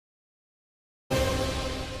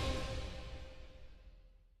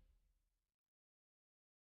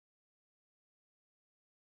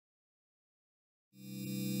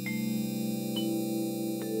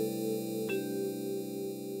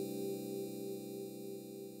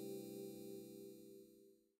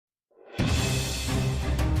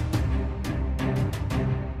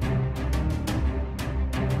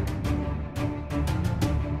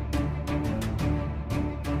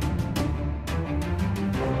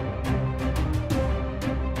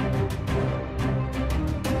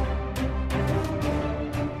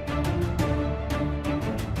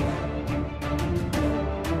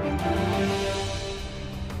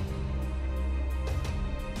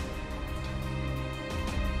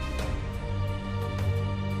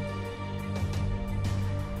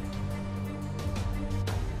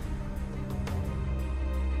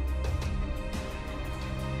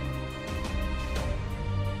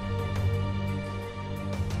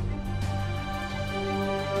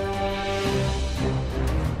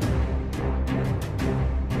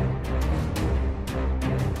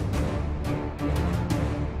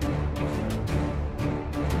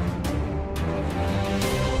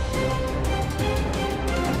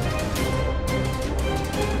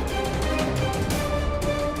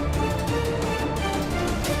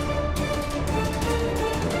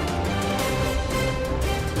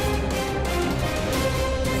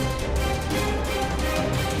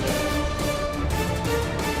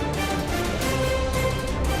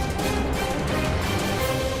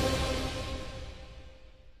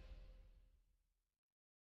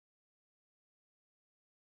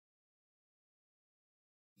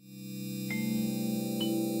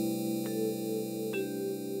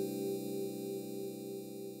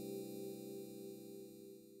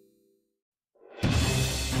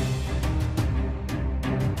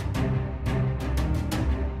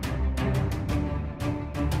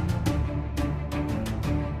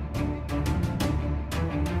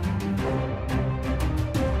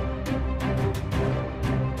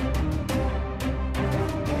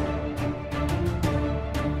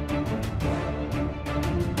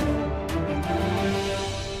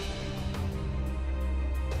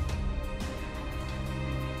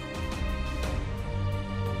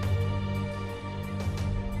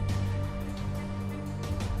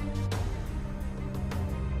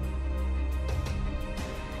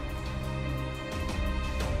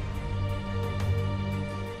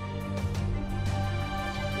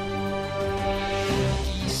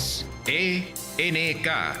ENK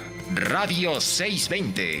Radio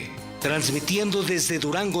 620. Transmitiendo desde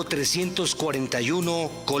Durango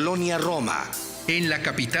 341, Colonia Roma. En la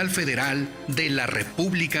capital federal de la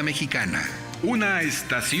República Mexicana. Una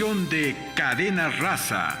estación de Cadena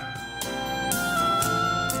Raza.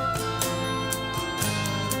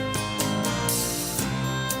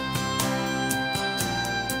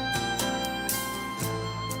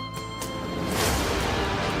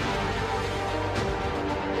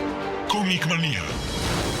 Comic Manía.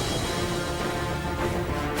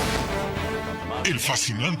 El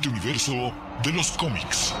fascinante universo de los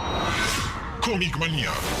cómics. Comic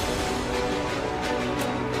Manía.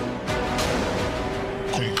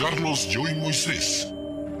 Con Carlos Joy Moisés.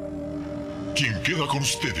 Quien queda con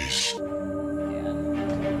ustedes.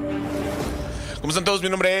 ¿Cómo están todos? Mi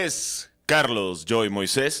nombre es Carlos Joy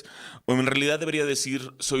Moisés. O en realidad debería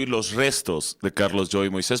decir, soy los restos de Carlos Joy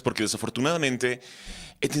Moisés, porque desafortunadamente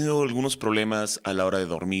he tenido algunos problemas a la hora de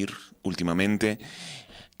dormir últimamente.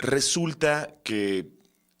 Resulta que,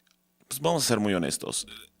 pues vamos a ser muy honestos,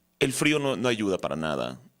 el frío no ayuda para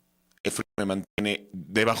nada. El frío me mantiene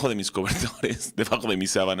debajo de mis cobertores, debajo de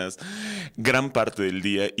mis sábanas, gran parte del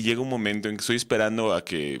día. Y llega un momento en que estoy esperando a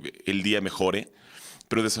que el día mejore.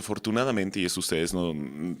 Pero desafortunadamente, y eso ustedes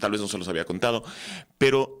tal vez no se los había contado,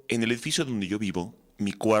 pero en el edificio donde yo vivo,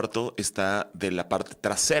 mi cuarto está de la parte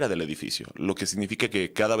trasera del edificio. Lo que significa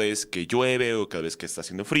que cada vez que llueve o cada vez que está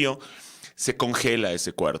haciendo frío, se congela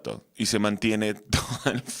ese cuarto y se mantiene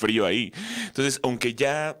todo el frío ahí. Entonces, aunque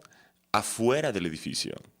ya afuera del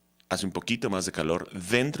edificio hace un poquito más de calor,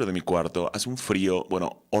 dentro de mi cuarto hace un frío,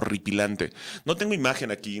 bueno, horripilante. No tengo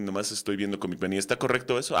imagen aquí, nomás estoy viendo con mi penía. ¿Está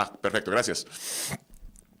correcto eso? Ah, perfecto, gracias.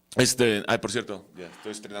 Por cierto, ya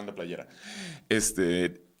estoy estrenando playera.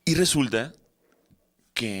 Y resulta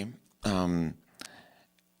que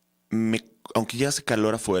aunque ya hace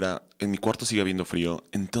calor afuera, en mi cuarto sigue habiendo frío,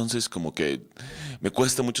 entonces como que me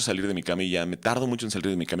cuesta mucho salir de mi cama y ya me tardo mucho en salir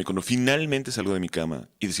de mi cama. Y cuando finalmente salgo de mi cama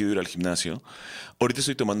y decido ir al gimnasio, ahorita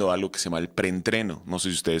estoy tomando algo que se llama el preentreno. No sé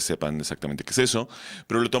si ustedes sepan exactamente qué es eso,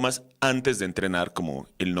 pero lo tomas antes de entrenar, como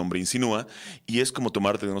el nombre insinúa, y es como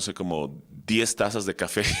tomarte, no sé, como 10 tazas de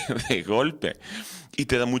café de golpe. Y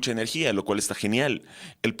te da mucha energía, lo cual está genial.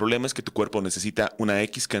 El problema es que tu cuerpo necesita una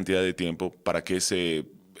X cantidad de tiempo para que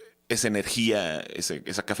esa energía,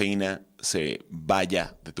 esa cafeína se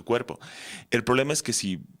vaya de tu cuerpo. El problema es que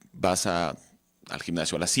si vas al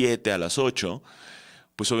gimnasio a las 7, a las 8,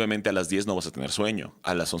 pues obviamente a las 10 no vas a tener sueño,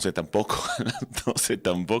 a las 11 tampoco, a las 12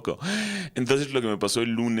 tampoco. Entonces lo que me pasó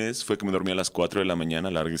el lunes fue que me dormí a las 4 de la mañana,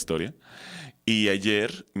 larga historia, y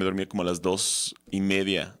ayer me dormí como a las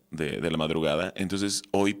 2:30 de la madrugada. Entonces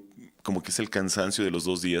hoy, como que es el cansancio de los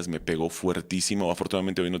 2 días, me pegó fuertísimo.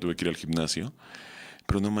 Afortunadamente hoy no tuve que ir al gimnasio.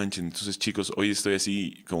 Pero no manchen, entonces chicos, hoy estoy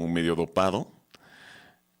así como medio dopado.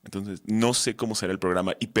 Entonces no sé cómo será el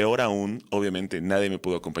programa. Y peor aún, obviamente nadie me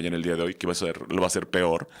pudo acompañar el día de hoy, que lo va a ser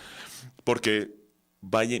peor. Porque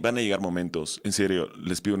van a llegar momentos, en serio,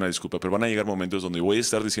 les pido una disculpa, pero van a llegar momentos donde voy a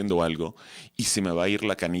estar diciendo algo y se me va a ir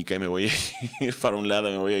la canica y me voy a ir para un lado,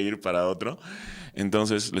 me voy a ir para otro.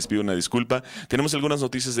 Entonces les pido una disculpa. Tenemos algunas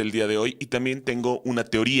noticias del día de hoy y también tengo una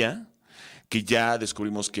teoría que ya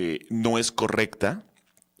descubrimos que no es correcta,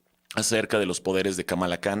 acerca de los poderes de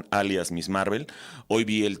Kamala Khan, alias Miss Marvel. Hoy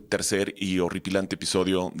vi el tercer y horripilante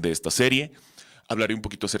episodio de esta serie. Hablaré un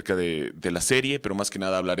poquito acerca de la serie, pero más que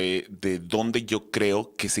nada hablaré de dónde yo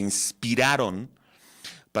creo que se inspiraron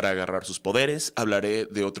para agarrar sus poderes. Hablaré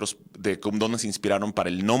de dónde se inspiraron para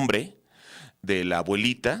el nombre de la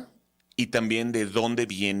abuelita y también de dónde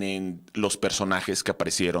vienen los personajes que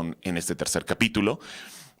aparecieron en este tercer capítulo.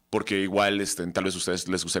 Porque igual tal vez a ustedes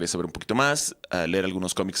les gustaría saber un poquito más, leer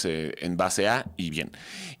algunos cómics en base a, y bien.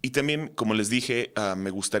 Y también, como les dije, me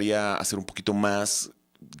gustaría hacer un poquito más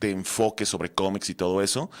de enfoque sobre cómics y todo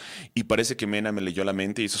eso. Y parece que Mena me leyó la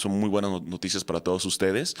mente y esas son muy buenas noticias para todos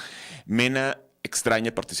ustedes. Mena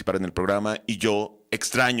extraña participar en el programa y yo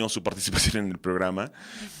extraño su participación en el programa.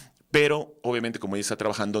 Pero obviamente como ella está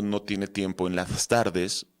trabajando no tiene tiempo en las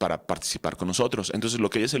tardes para participar con nosotros. Entonces lo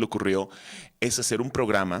que a ella se le ocurrió es hacer un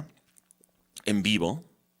programa en vivo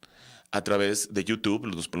a través de YouTube.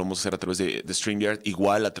 Lo podemos hacer a través de StreamYard,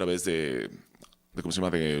 igual a través ¿cómo se llama?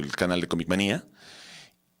 Del canal de Comic Manía.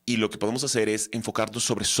 Y lo que podemos hacer es enfocarnos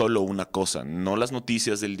sobre solo una cosa, no las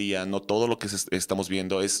noticias del día, no todo lo que estamos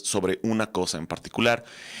viendo, es sobre una cosa en particular.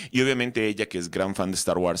 Y obviamente ella, que es gran fan de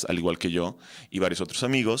Star Wars, al igual que yo y varios otros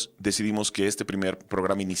amigos, decidimos que este primer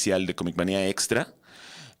programa inicial de Comic Manía Extra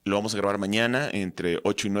lo vamos a grabar mañana entre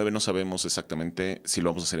 8 y 9. No sabemos exactamente si lo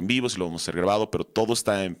vamos a hacer en vivo, si lo vamos a hacer grabado, pero todo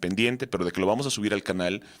está en pendiente. Pero de que lo vamos a subir al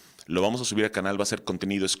canal, Lo vamos a subir al canal, va a ser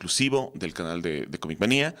contenido exclusivo del canal de Comic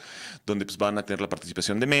Manía, donde pues van a tener la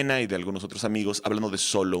participación de Mena y de algunos otros amigos hablando de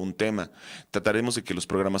solo un tema. Trataremos de que los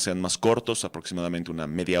programas sean más cortos, aproximadamente una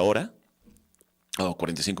media hora o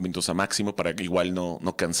 45 minutos a máximo para que igual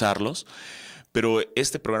no cansarlos. Pero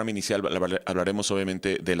este programa inicial hablaremos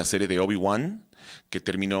obviamente de la serie de Obi-Wan, que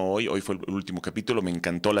terminó hoy. Hoy fue el último capítulo, me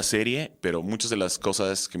encantó la serie, pero muchas de las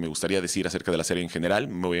cosas que me gustaría decir acerca de la serie en general,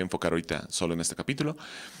 me voy a enfocar ahorita solo en este capítulo.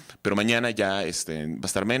 Pero mañana ya va a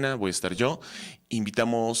estar Mena, voy a estar yo.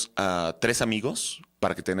 Invitamos a 3 amigos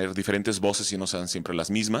para que tener diferentes voces y no sean siempre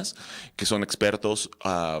las mismas, que son expertos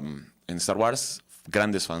en Star Wars,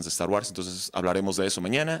 grandes fans de Star Wars. Entonces hablaremos de eso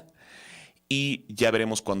mañana. Y ya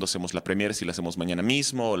veremos cuándo hacemos la premiere, si la hacemos mañana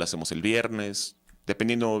mismo o la hacemos el viernes,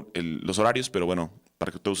 dependiendo los horarios, pero bueno,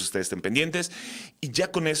 para que todos ustedes estén pendientes. Y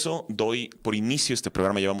ya con eso doy por inicio este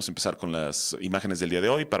programa. Ya vamos a empezar con las imágenes del día de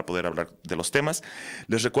hoy para poder hablar de los temas.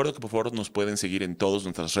 Les recuerdo que por favor nos pueden seguir en todas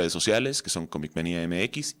nuestras redes sociales, que son Comic Manía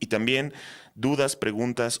MX, y también dudas,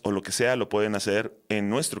 preguntas o lo que sea lo pueden hacer en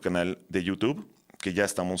nuestro canal de YouTube, que ya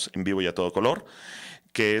estamos en vivo y a todo color,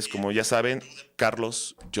 que es, como ya saben,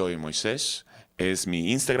 Carlos Joy Moisés, es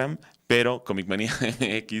mi Instagram, pero Comic Manía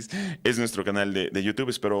MX es nuestro canal de YouTube.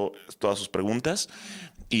 Espero todas sus preguntas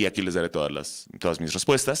y aquí les daré todas mis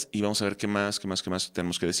respuestas y vamos a ver qué más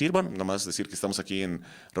tenemos que decir. Bueno, nomás decir que estamos aquí en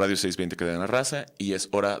Radio 620 Cadena Raza y es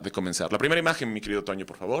hora de comenzar. La primera imagen, mi querido Toño,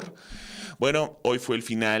 por favor. Bueno, hoy fue el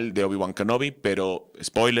final de Obi-Wan Kenobi, pero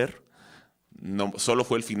spoiler, no, solo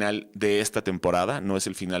fue el final de esta temporada, no es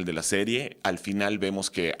el final de la serie. Al final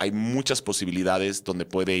vemos que hay muchas posibilidades donde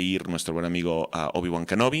puede ir nuestro buen amigo Obi-Wan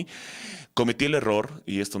Kenobi. Cometí el error,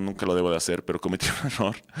 y esto nunca lo debo de hacer, pero cometí el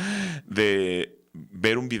error de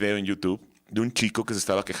ver un video en YouTube de un chico que se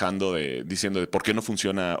estaba quejando diciendo de por qué no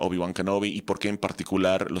funciona Obi-Wan Kenobi y por qué en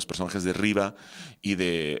particular los personajes de Riva y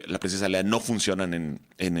de la princesa Leia no funcionan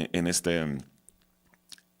en este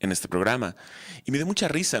programa. Y me dio mucha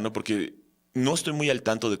risa, ¿no? Porque no estoy muy al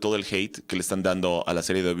tanto de todo el hate que le están dando a la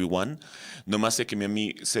serie de Obi-Wan. Nomás sé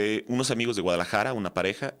que unos amigos de Guadalajara, una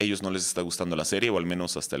pareja, ellos no les está gustando la serie, o al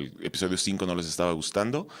menos hasta el episodio 5 no les estaba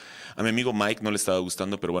gustando. A mi amigo Mike no le estaba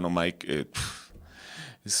gustando, pero bueno, Mike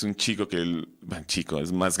es un chico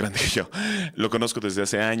es más grande que yo. Lo conozco desde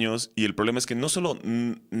hace años y el problema es que no solo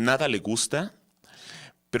nada le gusta,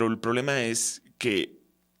 pero el problema es que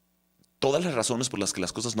todas las razones por las que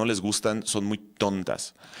las cosas no les gustan son muy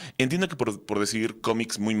tontas. Entiendo que por decir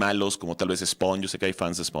cómics muy malos, como tal vez Spawn, yo sé que hay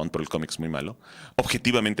fans de Spawn, pero el cómic es muy malo,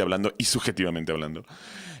 objetivamente hablando y subjetivamente hablando,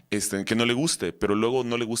 que no le guste, pero luego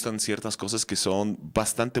no le gustan ciertas cosas que son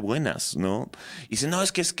bastante buenas, ¿no? Y dice, no,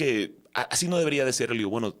 es que así no debería de ser. Le digo,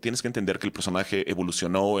 bueno, tienes que entender que el personaje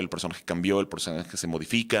evolucionó, el personaje cambió, el personaje se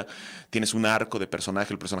modifica, tienes un arco de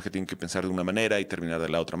personaje, el personaje tiene que pensar de una manera y terminar de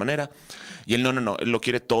la otra manera. Y él no, él lo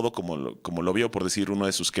quiere todo como lo vio, por decir, una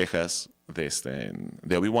de sus quejas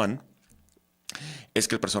de Obi-Wan es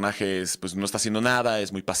que el personaje pues, no está haciendo nada,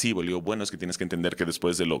 es muy pasivo. Le digo, bueno, es que tienes que entender que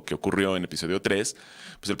después de lo que ocurrió en episodio 3,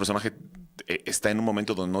 pues el personaje está en un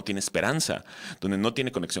momento donde no tiene esperanza, donde no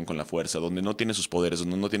tiene conexión con la fuerza, donde no tiene sus poderes,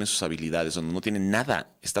 donde no tiene sus habilidades, donde no tiene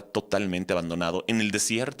nada. Está totalmente abandonado en el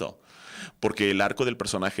desierto. Porque el arco del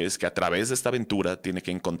personaje es que a través de esta aventura tiene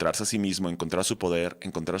que encontrarse a sí mismo, encontrar su poder,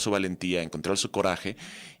 encontrar su valentía, encontrar su coraje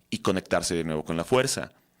y conectarse de nuevo con la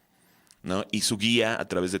fuerza, ¿no? Y su guía a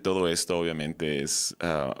través de todo esto obviamente es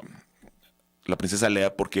la princesa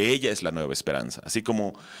Leia, porque ella es la nueva esperanza. Así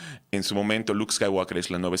como en su momento Luke Skywalker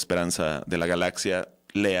es la nueva esperanza de la galaxia,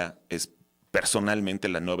 Leia es personalmente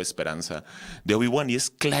la nueva esperanza de Obi-Wan. Y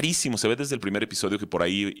es clarísimo, se ve desde el primer episodio que por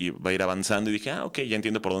ahí va a ir avanzando y dije, ok, ya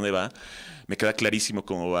entiendo por dónde va. Me queda clarísimo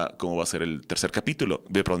cómo va a ser el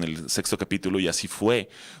el sexto capítulo, y así fue.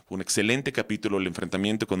 Fue un excelente capítulo, el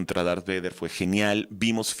enfrentamiento contra Darth Vader fue genial.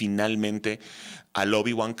 Vimos finalmente al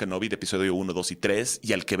Obi-Wan Kenobi de episodio 1, 2 y 3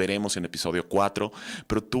 y al que veremos en episodio 4,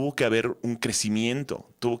 pero tuvo que haber un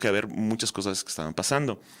crecimiento, tuvo que haber muchas cosas que estaban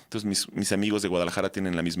pasando. Entonces mis amigos de Guadalajara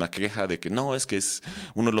tienen la misma queja de que no, es que es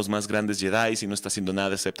uno de los más grandes Jedi y no está haciendo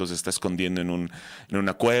nada excepto se está escondiendo en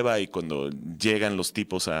una cueva, y cuando llegan los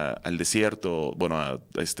tipos al desierto, bueno, a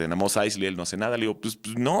Mos Eisley, él no hace nada. Le digo, pues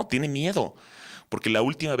no, tiene miedo, porque la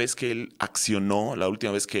última vez que él accionó, la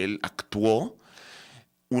última vez que él actuó,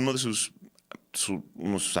 uno de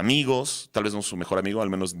sus amigos, tal vez no su mejor amigo, al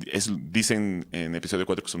menos dicen en episodio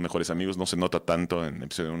 4 que son mejores amigos, no se nota tanto en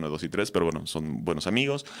episodio 1, 2 y 3, pero bueno, son buenos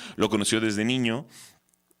amigos. Lo conoció desde niño,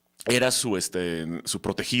 era su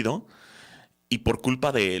protegido, y por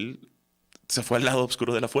culpa de él se fue al lado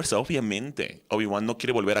oscuro de la fuerza. Obviamente, Obi-Wan no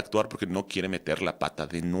quiere volver a actuar porque no quiere meter la pata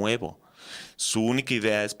de nuevo. Su única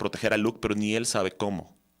idea es proteger a Luke, pero ni él sabe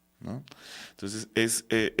cómo. ¿no? Entonces,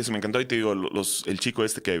 eso me encantó. Y te digo, el chico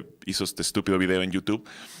este que hizo este estúpido video en YouTube,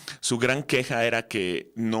 su gran queja era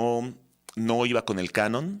que no iba con el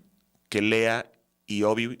canon, que Leia y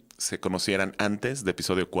Obi se conocieran antes de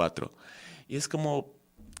episodio 4. Y es como,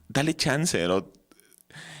 dale chance, ¿no?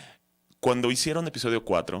 Cuando hicieron episodio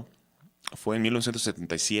 4, fue en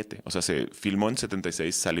 1977. O sea, se filmó en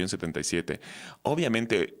 76, salió en 77.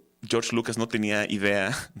 Obviamente, George Lucas no tenía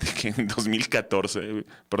idea de que en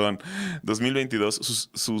 2022,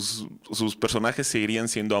 sus personajes seguirían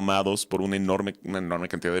siendo amados por una enorme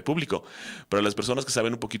cantidad de público. Pero las personas que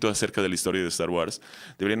saben un poquito acerca de la historia de Star Wars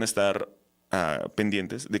deberían estar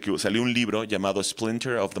pendientes de que salió un libro llamado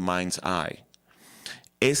Splinter of the Mind's Eye.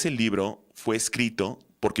 Ese libro fue escrito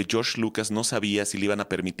porque George Lucas no sabía si le iban a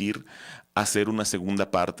permitir hacer una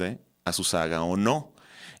segunda parte a su saga o no.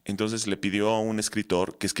 Entonces le pidió a un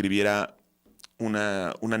escritor que escribiera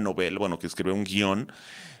una novela, bueno, que escribiera un guión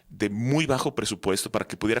de muy bajo presupuesto para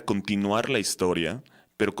que pudiera continuar la historia,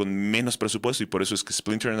 pero con menos presupuesto. Y por eso es que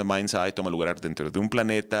Splinter in the Mind's Eye toma lugar dentro de un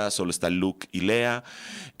planeta, solo está Luke y Leia,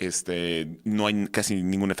 no hay casi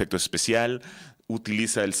ningún efecto especial,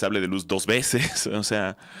 utiliza el sable de luz 2 veces, o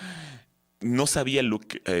sea, no sabía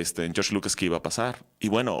George Lucas qué iba a pasar. Y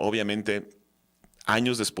bueno, obviamente,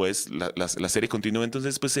 años después, la serie continúa.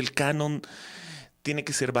 Entonces, pues el canon tiene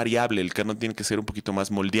que ser variable, el canon tiene que ser un poquito más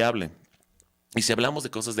moldeable. Y si hablamos de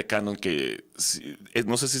cosas de canon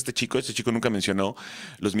no sé si este chico nunca mencionó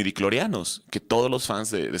los midichlorianos, que todos los fans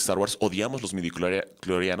de Star Wars odiamos los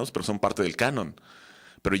midichlorianos, pero son parte del canon.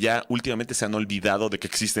 Pero ya últimamente se han olvidado de que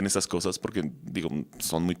existen esas cosas porque, digo,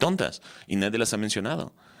 son muy tontas y nadie las ha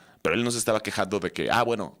mencionado. Pero él no se estaba quejando de que,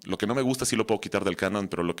 bueno, lo que no me gusta sí lo puedo quitar del canon,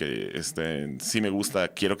 pero lo que sí me gusta,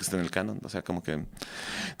 quiero que esté en el canon. O sea, como que...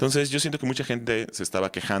 Entonces yo siento que mucha gente se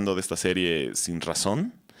estaba quejando de esta serie sin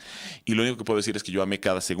razón. Y lo único que puedo decir es que yo amé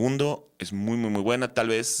cada segundo. Es muy, muy, muy buena. Tal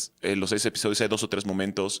vez en los 6 episodios hay 2 o 3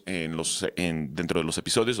 momentos dentro de los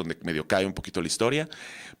episodios donde medio cae un poquito la historia.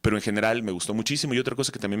 Pero en general me gustó muchísimo. Y otra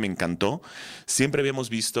cosa que también me encantó, siempre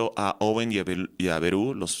habíamos visto a Owen y a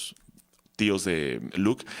Beru, los tíos de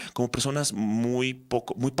Luke, como personas muy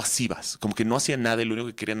pasivas, como que no hacían nada y lo único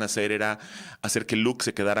que querían hacer era hacer que Luke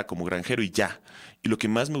se quedara como granjero y ya. Y lo que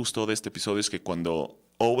más me gustó de este episodio es que cuando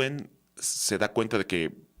Owen se da cuenta de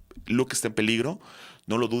que Luke está en peligro,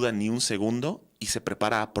 no lo duda ni un segundo y se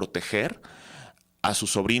prepara a proteger a su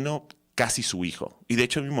sobrino, casi su hijo. Y de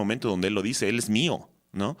hecho hay un momento donde él lo dice, él es mío,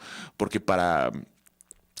 ¿no? Porque para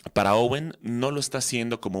Owen no lo está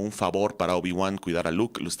haciendo como un favor para Obi-Wan cuidar a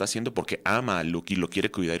Luke, lo está haciendo porque ama a Luke y lo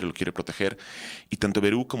quiere cuidar y lo quiere proteger. Y tanto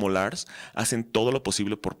Beru como Lars hacen todo lo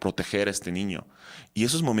posible por proteger a este niño. Y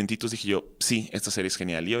esos momentitos dije yo, sí, esta serie es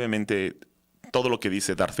genial. Y obviamente todo lo que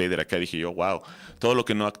dice Darth Vader acá dije yo, wow, todo lo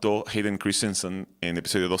que no actuó Hayden Christensen en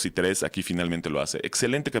episodio 2 y 3, aquí finalmente lo hace.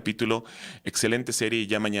 Excelente capítulo, excelente serie y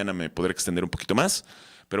ya mañana me podré extender un poquito más.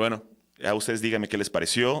 Pero bueno, a ustedes díganme qué les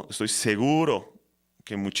pareció. Estoy seguro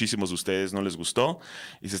que muchísimos de ustedes no les gustó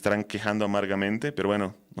y se estarán quejando amargamente, pero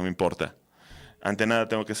bueno, no me importa. Ante nada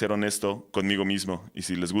tengo que ser honesto conmigo mismo y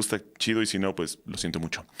si les gusta, chido, y si no, pues lo siento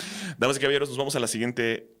mucho. Damas y caballeros, nos vamos a la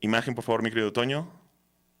siguiente imagen, por favor, mi querido Toño.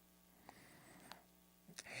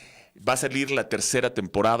 Va a salir la 3ª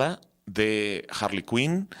temporada de Harley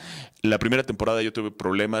Quinn. La primera temporada yo tuve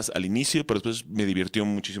problemas al inicio, pero después me divirtió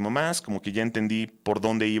muchísimo más, como que ya entendí por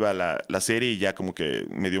dónde iba la serie y ya como que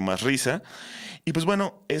me dio más risa. Y pues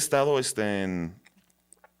bueno, he estado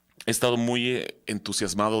muy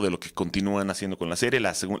entusiasmado de lo que continúan haciendo con la serie.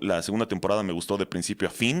 La segunda temporada me gustó de principio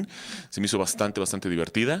a fin, se me hizo bastante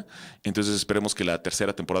divertida. Entonces esperemos que la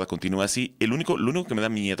 3ª temporada continúe así. Lo único que me da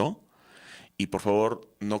miedo, y por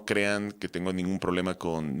favor no crean que tengo ningún problema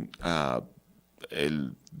con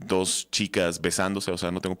 2 chicas besándose, o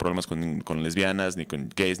sea, no tengo problemas con lesbianas, ni con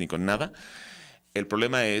gays, ni con nada. El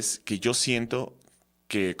problema es que yo siento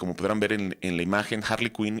que, como podrán ver en la imagen,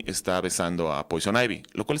 Harley Quinn está besando a Poison Ivy,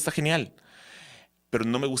 lo cual está genial. Pero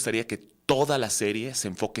no me gustaría que toda la serie se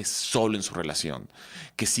enfoque solo en su relación.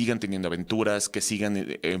 Que sigan teniendo aventuras, que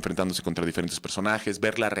sigan enfrentándose contra diferentes personajes,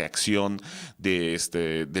 ver la reacción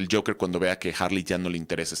del Joker cuando vea que Harley ya no le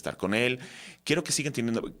interesa estar con él. Quiero que sigan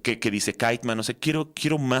teniendo, que dice Kiteman, no sé, quiero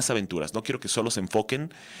más aventuras. No quiero que solo se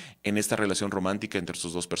enfoquen en esta relación romántica entre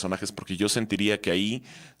estos 2 personajes, porque yo sentiría que ahí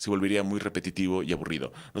se volvería muy repetitivo y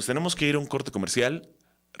aburrido. Nos tenemos que ir a un corte comercial.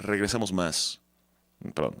 Regresamos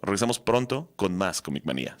pronto con más Comic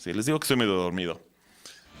Manía. Sí, les digo que estoy medio dormido.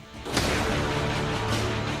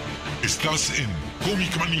 Estás en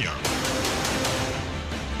Comic Manía,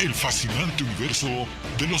 el fascinante universo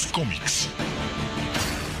de los cómics.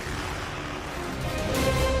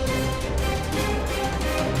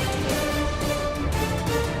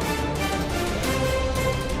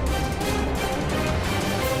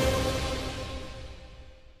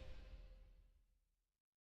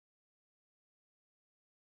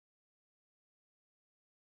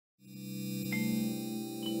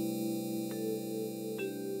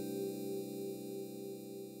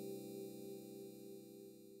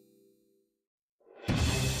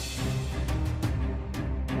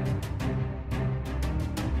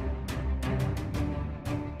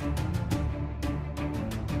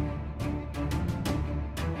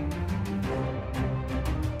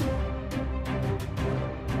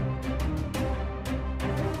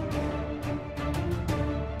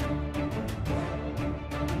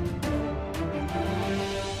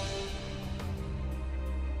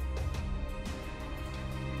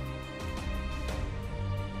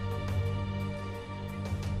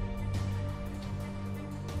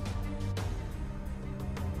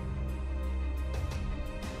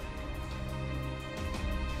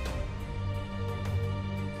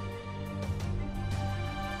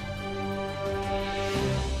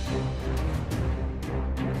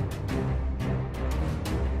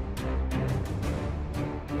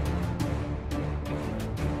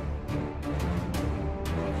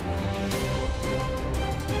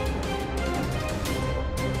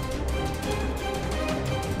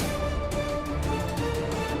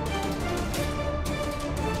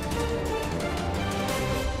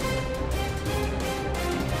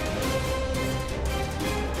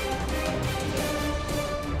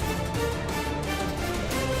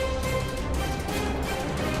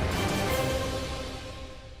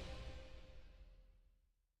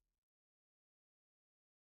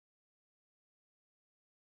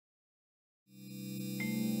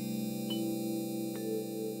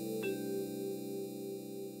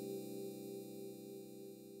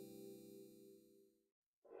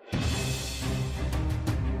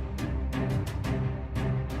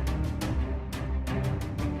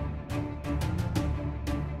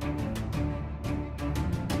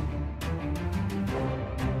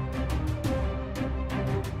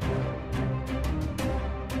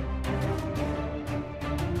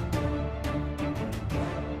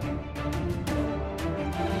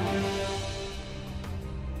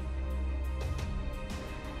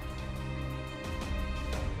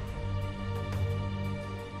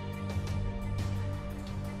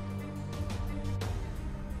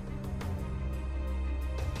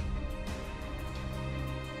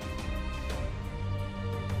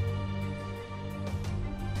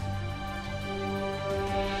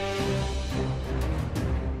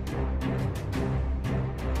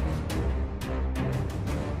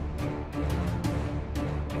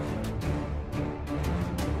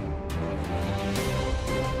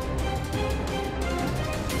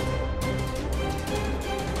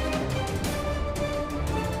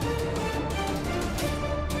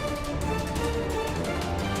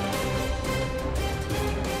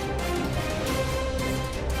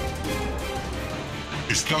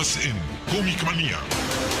 Estás en Comic Manía,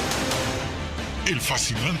 el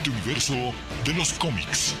fascinante universo de los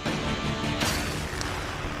cómics.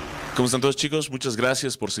 ¿Cómo están todos, chicos? Muchas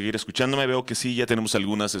gracias por seguir escuchándome. Veo que sí, ya tenemos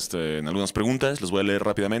algunas preguntas. Las voy a leer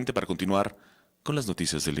rápidamente para continuar con las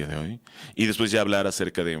noticias del día de hoy. Y después ya hablar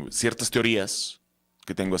acerca de ciertas teorías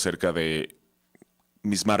que tengo acerca de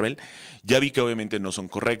Miss Marvel. Ya vi que obviamente no son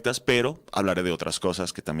correctas, pero hablaré de otras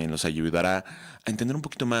cosas que también los ayudará a entender un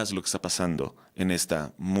poquito más lo que está pasando en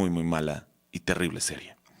esta muy, muy mala y terrible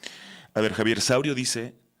serie. A ver, Javier Saurio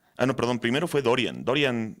dice... primero fue Dorian.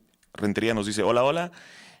 Dorian Rentería nos dice, hola,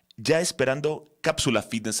 ya esperando cápsula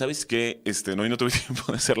fitness. ¿Sabes qué? Hoy no tuve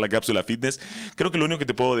tiempo de hacer la cápsula fitness. Creo que lo único que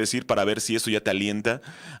te puedo decir para ver si eso ya te alienta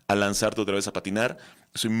a lanzarte otra vez a patinar.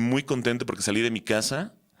 Estoy muy contento porque salí de mi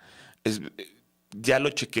casa. Ya lo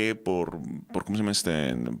chequé por ¿cómo se llama?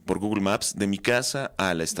 Por Google Maps. De mi casa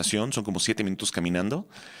a la estación son como 7 minutos caminando.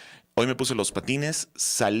 Hoy me puse los patines.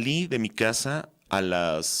 Salí de mi casa a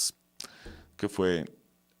las... ¿Qué fue?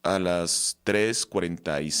 A las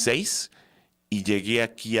 3:46 y llegué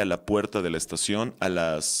aquí a la puerta de la estación a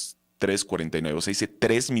las 3:49. O sea, hice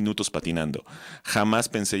 3 minutos patinando. Jamás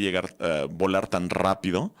pensé volar tan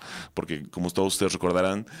rápido, porque como todos ustedes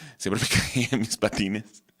recordarán, siempre me caía en mis patines.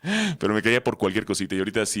 Pero me caía por cualquier cosita y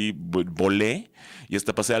ahorita sí volé y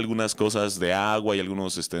hasta pasé algunas cosas de agua y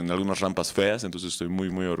algunas rampas feas, entonces estoy muy,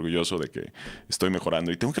 muy orgulloso de que estoy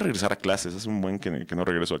mejorando. Y tengo que regresar a clases, hace un buen que no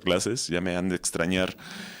regreso a clases, ya me han de extrañar.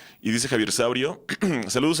 Y dice Javier Saurio,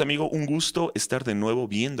 saludos amigo, un gusto estar de nuevo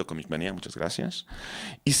viendo Comic Manía, muchas gracias.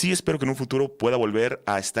 Y sí, espero que en un futuro pueda volver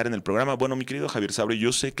a estar en el programa. Bueno, mi querido Javier Saurio,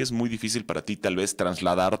 yo sé que es muy difícil para ti tal vez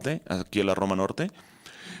trasladarte aquí a la Roma Norte,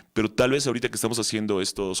 pero tal vez ahorita que estamos haciendo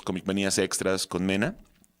estos Comic Manías extras con Mena,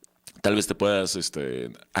 tal vez te puedas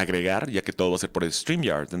agregar, ya que todo va a ser por el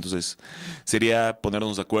StreamYard. Entonces, sería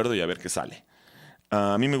ponernos de acuerdo y a ver qué sale.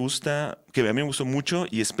 A mí me gustó mucho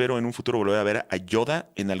y espero en un futuro volver a ver a Yoda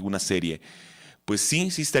en alguna serie. Pues sí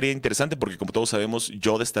estaría interesante porque como todos sabemos,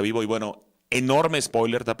 Yoda está vivo y bueno, enorme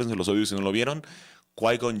spoiler, tápense los oídos si no lo vieron.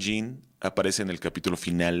 Qui-Gon Jinn aparece en el capítulo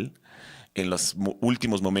final, en los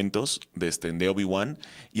últimos momentos de Obi-Wan,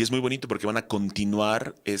 y es muy bonito porque van a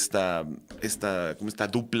continuar esta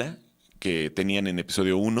dupla que tenían en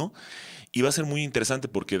episodio 1, y va a ser muy interesante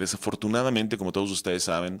porque desafortunadamente, como todos ustedes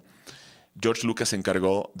saben, George Lucas se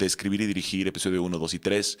encargó de escribir y dirigir episodio 1, 2 y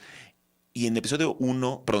 3, y en episodio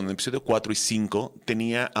 4 y 5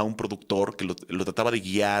 tenía a un productor que lo trataba de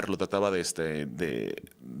guiar, lo trataba de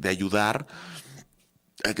ayudar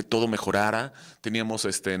a que todo mejorara. Teníamos a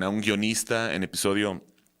un guionista en episodio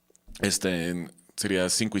sería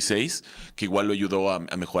 5 y 6, que igual lo ayudó a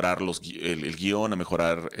mejorar el guión, a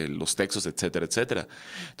mejorar los textos, etcétera, etcétera.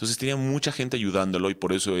 Entonces tenía mucha gente ayudándolo y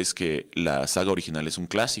por eso es que la saga original es un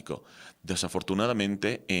clásico.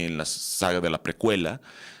 Desafortunadamente, en la saga de la precuela,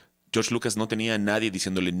 George Lucas no tenía a nadie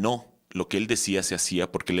diciéndole no. Lo que él decía se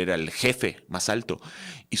hacía porque él era el jefe más alto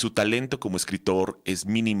y su talento como escritor es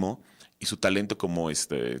mínimo. Y su talento como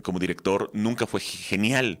director nunca fue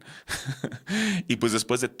genial. Y pues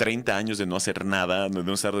después de 30 años de no hacer nada, de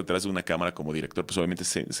no estar detrás de una cámara como director, pues obviamente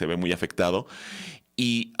se ve muy afectado.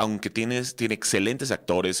 Y aunque tiene excelentes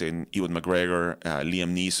actores en Ewan McGregor,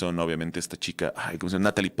 Liam Neeson, obviamente esta chica, ¿cómo se llama?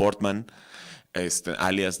 Natalie Portman,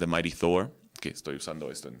 alias The Mighty Thor, que estoy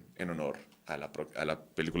usando esto en honor a la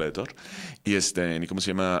película de Thor, y ¿cómo se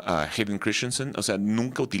llama? Hayden Christensen. O sea,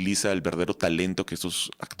 nunca utiliza el verdadero talento que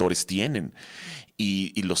estos actores tienen,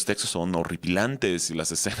 y los textos son horripilantes y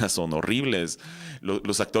las escenas son horribles.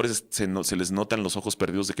 Los actores se les notan los ojos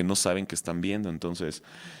perdidos de que no saben que están viendo. Entonces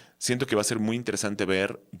siento que va a ser muy interesante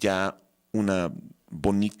ver ya una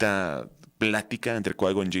bonita plática entre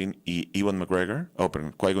Qui-Gon Jinn y Ewan McGregor,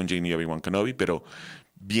 Qui-Gon Jinn y Obi-Wan Kenobi, pero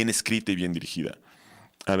bien escrita y bien dirigida.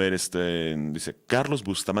 A ver, dice Carlos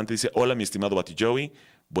Bustamante, dice, hola mi estimado Bati Joey,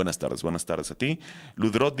 buenas tardes a ti.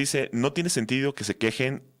 Ludrot dice, no tiene sentido que se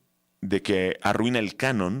quejen de que arruina el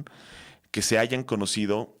canon, que se hayan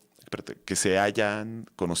conocido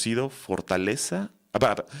fortaleza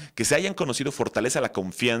la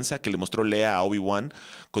confianza que le mostró Leia a Obi-Wan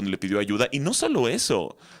cuando le pidió ayuda. Y no solo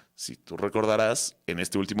eso, si tú recordarás, en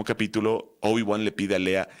este último capítulo, Obi-Wan le pide a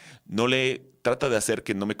Leia, trata de hacer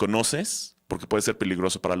que no me conoces, porque puede ser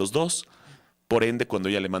peligroso para los dos. Por ende, cuando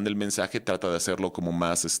ella le manda el mensaje, trata de hacerlo como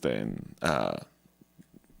más,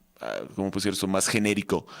 ¿cómo puedo decir eso? Más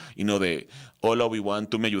genérico, y no de, hola Obi-Wan,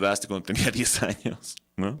 tú me ayudaste cuando tenía 10 años,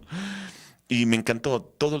 ¿no? Y me encantó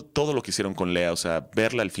todo lo que hicieron con Leia, o sea,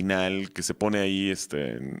 verla al final, que se pone ahí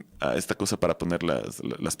esta cosa para poner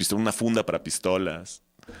las pistolas, una funda para pistolas.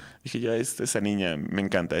 Dije, ya, esa niña me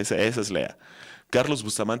encanta, esa es Leia. Carlos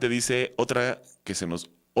Bustamante dice,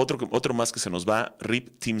 otro más que se nos va,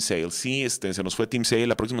 RIP Team Sale. Sí, se nos fue Team Sale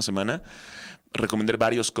la próxima semana. Recomendé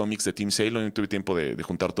varios cómics de Team Sale. No tuve tiempo de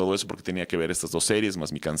juntar todo eso porque tenía que ver estas 2 series,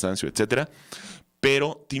 más mi cansancio, etcétera.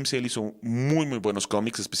 Pero Team Sale hizo muy, muy buenos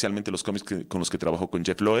cómics, especialmente los cómics con los que trabajó con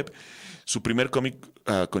Jeff Loeb. Su primer cómic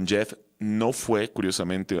con Jeff no fue,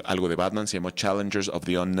 curiosamente, algo de Batman. Se llamó Challengers of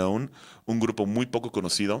the Unknown, un grupo muy poco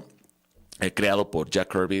conocido, creado por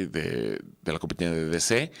Jack Kirby de la compañía de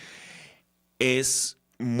DC. Es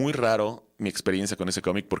muy raro mi experiencia con ese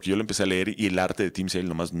cómic porque yo lo empecé a leer y el arte de Team Sale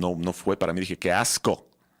nomás no fue para mí. Dije, qué asco,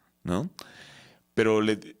 ¿no? Pero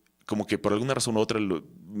como que por alguna razón u otra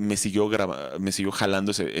me siguió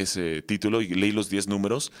jalando ese título y leí los 10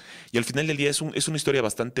 números. Y al final del día es una historia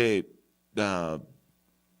bastante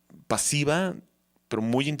pasiva, pero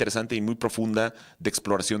muy interesante y muy profunda de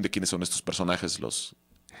exploración de quiénes son estos personajes, los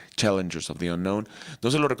Challengers of the Unknown.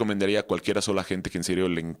 No se lo recomendaría a cualquiera, sola gente que en serio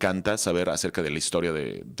le encanta saber acerca de la historia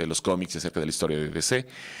de los cómics y acerca de la historia de DC.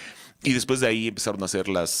 Y después de ahí empezaron a hacer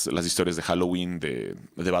las historias de Halloween de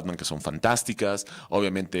Batman, que son fantásticas.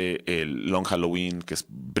 Obviamente el Long Halloween, que es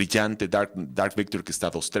brillante. Dark Victory, que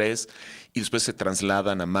está 2-3. Y después se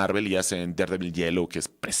trasladan a Marvel y hacen Daredevil Yellow, que es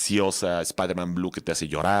preciosa. Spider-Man Blue, que te hace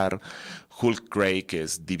llorar. Hulk Grey, que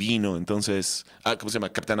es divino. Entonces, ¿cómo se llama?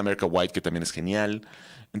 Captain America White, que también es genial.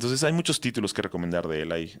 Entonces hay muchos títulos que recomendar de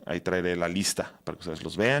él. Ahí traeré la lista para que ustedes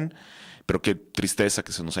los vean. Pero qué tristeza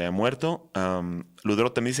que se nos haya muerto.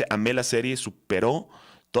 Ludero también dice, amé la serie, superó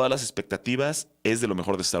todas las expectativas, es de lo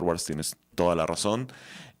mejor de Star Wars, tienes toda la razón.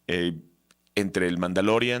 Entre el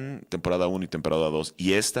Mandalorian, temporada 1 y temporada 2,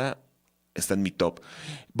 y esta está en mi top.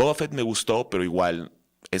 Boba Fett me gustó, pero igual,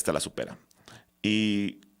 esta la supera.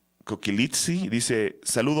 Y Kokilitsi dice,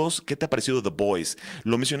 saludos, ¿qué te ha parecido The Boys?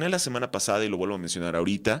 Lo mencioné la semana pasada y lo vuelvo a mencionar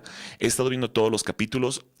ahorita. He estado viendo todos los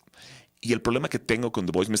capítulos. Y el problema que tengo con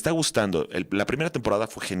The Boys, me está gustando. La primera temporada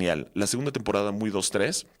fue genial. La segunda temporada muy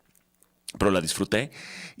 2-3, pero la disfruté.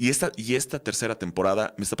 Y esta tercera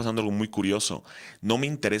temporada me está pasando algo muy curioso. No me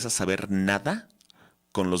interesa saber nada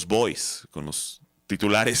con los boys, con los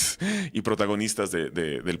titulares y protagonistas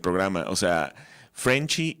del programa. O sea,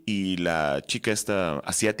 Frenchie y la chica esta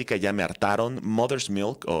asiática ya me hartaron. Mother's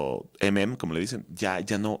Milk o MM, como le dicen, ya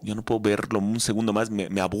no puedo verlo un segundo más.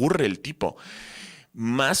 Me aburre el tipo.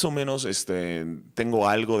 Más o menos tengo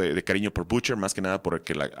algo de cariño por Butcher, más que nada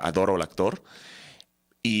porque adoro al actor.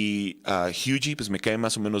 Y Hughie pues me cae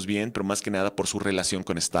más o menos bien, pero más que nada por su relación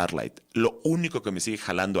con Starlight. Lo único que me sigue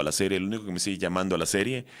jalando a la serie, lo único que me sigue llamando a la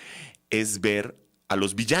serie es ver a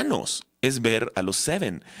los villanos, es ver a los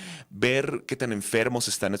Seven, ver qué tan enfermos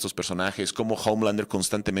están estos personajes, cómo Homelander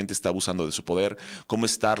constantemente está abusando de su poder, cómo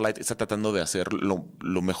Starlight está tratando de hacer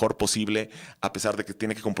lo mejor posible, a pesar de que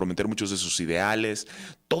tiene que comprometer muchos de sus ideales,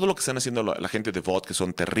 todo lo que están haciendo la gente de VOD, que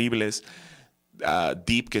son terribles,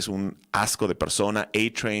 Deep, que es un asco de persona,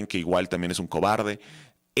 A-Train, que igual también es un cobarde.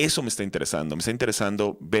 Eso me está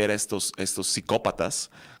interesando ver a estos psicópatas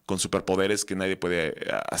con superpoderes que nadie puede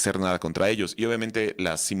hacer nada contra ellos. Y obviamente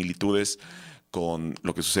las similitudes con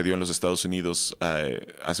lo que sucedió en los Estados Unidos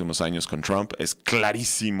hace unos años con Trump es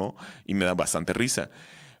clarísimo y me da bastante risa.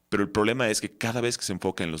 Pero el problema es que cada vez que se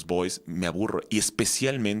enfoca en los boys me aburro. Y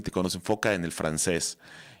especialmente cuando se enfoca en el francés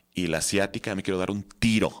y la asiática, me quiero dar un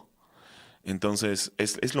tiro. Entonces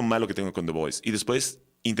es lo malo que tengo con The Boys. Y después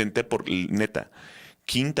intenté neta,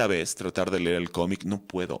 quinta vez tratar de leer el cómic, no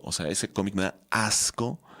puedo. O sea, ese cómic me da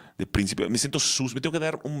asco de principio. Me siento sucio. Me tengo que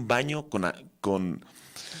dar un baño con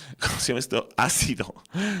 ¿cómo se llama esto? Ácido.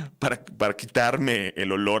 Para quitarme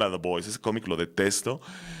el olor a The Boys. Ese cómic lo detesto.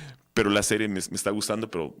 Pero la serie me está gustando,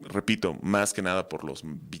 pero repito, más que nada por los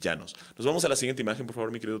villanos. Nos vamos a la siguiente imagen, por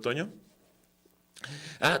favor, mi querido Toño.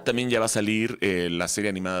 También ya va a salir la serie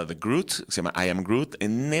animada de Groot, se llama I Am Groot.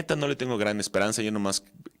 En neta no le tengo gran esperanza, yo nomás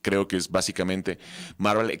creo que es básicamente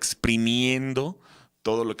Marvel exprimiendo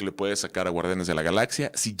todo lo que le puede sacar a Guardianes de la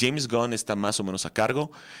Galaxia. Si James Gunn está más o menos a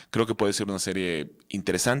cargo, creo que puede ser una serie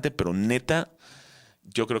interesante, pero neta,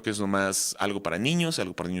 yo creo que es nomás algo para niños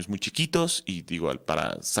muy chiquitos y digo,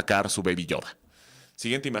 para sacar su Baby Yoda.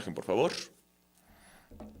 Siguiente imagen, por favor.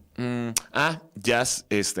 Ya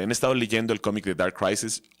he estado leyendo el cómic de Dark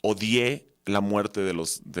Crisis. Odié la muerte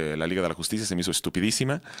de la Liga de la Justicia, se me hizo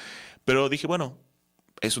estupidísima. Pero dije, bueno,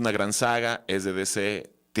 es una gran saga, es de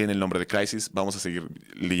DC, tiene el nombre de Crisis, vamos a seguir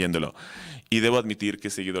leyéndolo. Y debo admitir que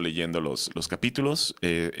he seguido leyendo los capítulos.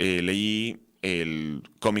 Leí el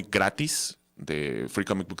cómic gratis de Free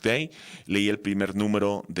Comic Book Day, leí el primer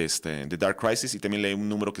número de Dark Crisis y también leí un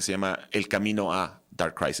número que se llama El Camino a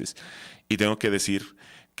Dark Crisis. Y tengo que decir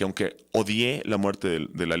que aunque odié la muerte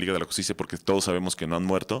de la Liga de la Justicia porque todos sabemos que no han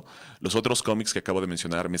muerto, los otros cómics que acabo de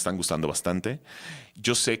mencionar me están gustando bastante.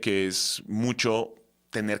 Yo sé que es mucho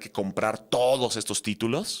tener que comprar todos estos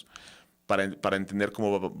títulos para entender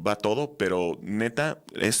cómo va todo, pero neta,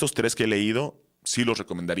 estos 3 que he leído sí los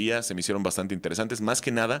recomendaría, se me hicieron bastante interesantes, más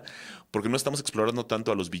que nada porque no estamos explorando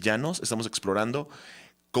tanto a los villanos, estamos explorando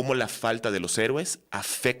cómo la falta de los héroes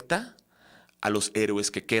afecta a los héroes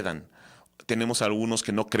que quedan. Tenemos algunos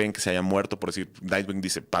que no creen que se haya muerto, por decir, Nightwing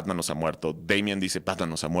dice Batman no se ha muerto, Damian dice Batman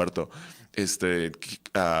no se ha muerto,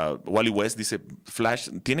 Wally West dice Flash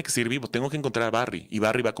tiene que seguir vivo, tengo que encontrar a Barry y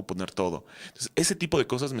Barry va a componer todo. Entonces, ese tipo de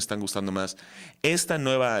cosas me están gustando más. Esta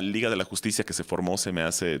nueva Liga de la Justicia que se formó se me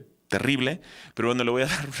hace terrible, pero bueno, le voy a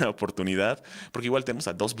dar una oportunidad, porque igual tenemos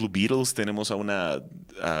a 2 Blue Beetles, tenemos a una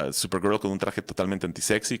Supergirl con un traje totalmente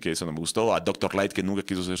antisexy, que eso no me gustó, a Doctor Light, que nunca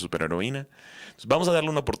quiso ser superheroína. Entonces, vamos a darle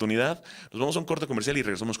una oportunidad, nos vamos a un corte comercial y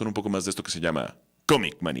regresamos con un poco más de esto que se llama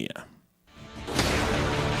Comic Manía.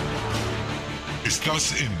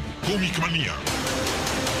 Estás en Comic Manía,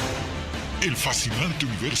 el fascinante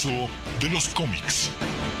universo de los cómics.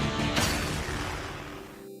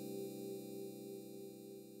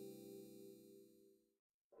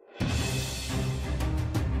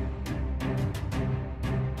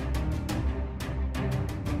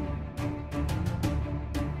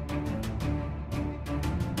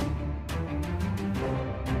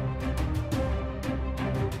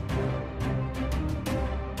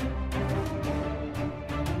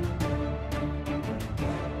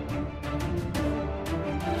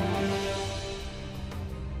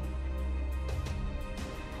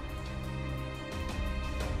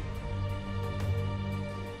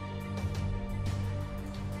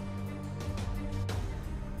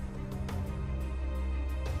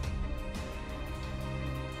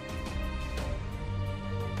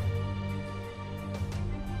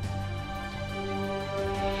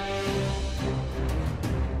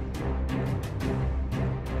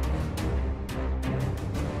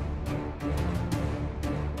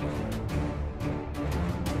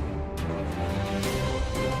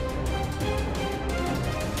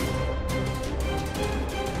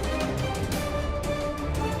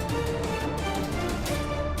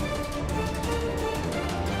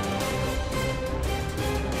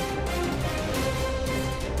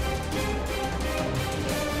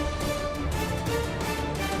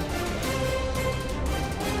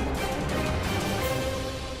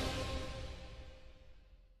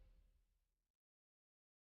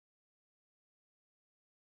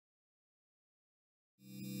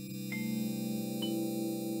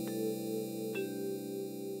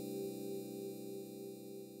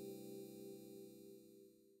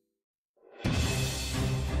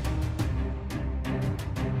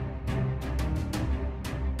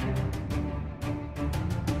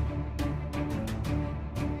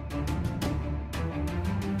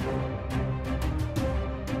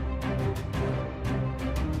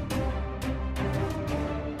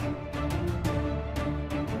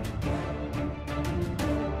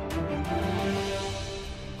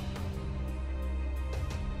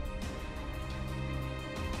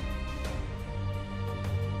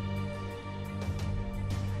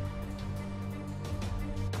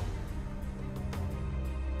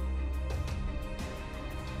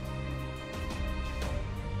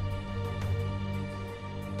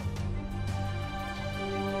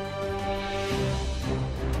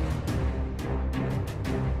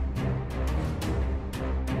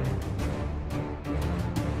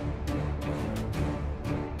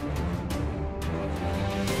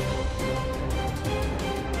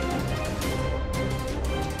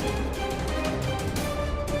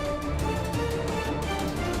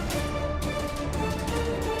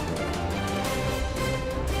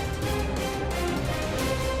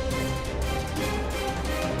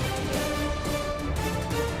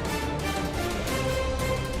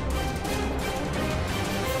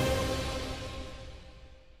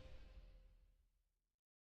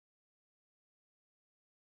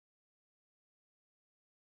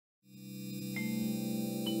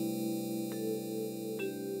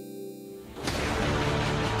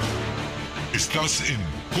 Estás en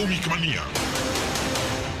Comic Manía,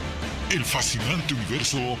 el fascinante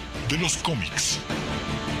universo de los cómics.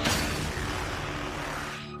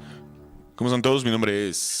 ¿Cómo están todos? Mi nombre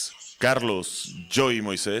es Carlos Joy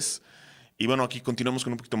Moisés. Y bueno, aquí continuamos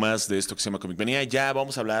con un poquito más de esto que se llama Comic Manía. Ya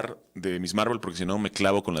vamos a hablar de Miss Marvel, porque si no me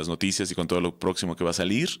clavo con las noticias y con todo lo próximo que va a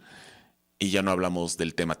salir. Y ya no hablamos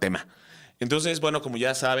del tema. Entonces, bueno, como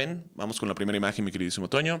ya saben, vamos con la primera imagen, mi queridísimo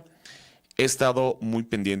Toño. He estado muy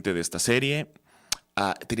pendiente de esta serie.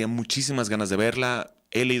 Tenía muchísimas ganas de verla.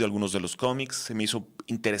 He leído algunos de los cómics. Se me hizo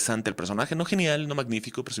interesante el personaje. No genial, no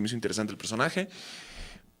magnífico, pero se me hizo interesante el personaje.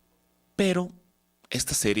 Pero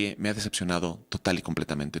esta serie me ha decepcionado total y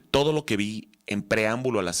completamente. Todo lo que vi en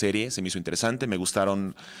preámbulo a la serie se me hizo interesante. Me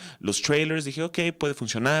gustaron los trailers. Dije, ok, puede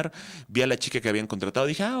funcionar. Vi a la chica que habían contratado.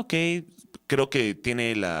 Dije, ok, creo que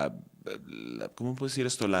tiene ¿cómo puedo decir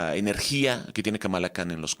esto? La energía que tiene Kamala Khan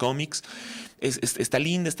en los cómics. Está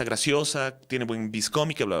linda, está graciosa, tiene buen vis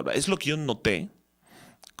cómica, bla, bla, bla. Es lo que yo noté,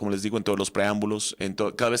 como les digo, en todos los preámbulos.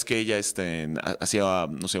 Cada vez que ella hacía,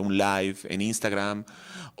 no sé, un live en Instagram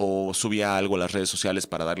o subía algo a las redes sociales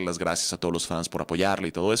para darle las gracias a todos los fans por apoyarla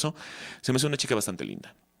y todo eso, se me hace una chica bastante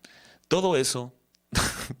linda. Todo eso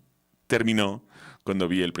terminó cuando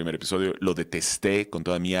vi el primer episodio. Lo detesté con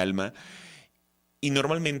toda mi alma. Y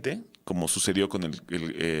normalmente, como sucedió con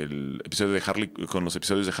el episodio de con los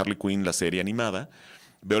episodios de Harley Quinn, la serie animada,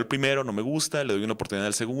 veo el primero, no me gusta, le doy una oportunidad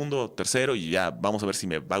al segundo, tercero, y ya vamos a ver si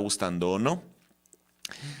me va gustando o no.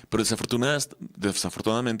 Pero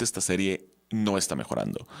desafortunadamente esta serie no está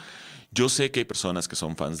mejorando. Yo sé que hay personas que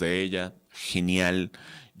son fans de ella, genial.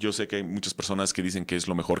 Yo sé que hay muchas personas que dicen que es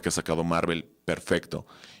lo mejor que ha sacado Marvel, perfecto.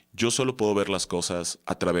 Yo solo puedo ver las cosas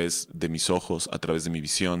a través de mis ojos, a través de mi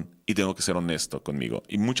visión, y tengo que ser honesto conmigo.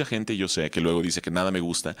 Y mucha gente yo sé que luego dice que nada me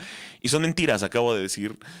gusta, y son mentiras. Acabo de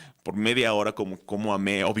decir por media hora cómo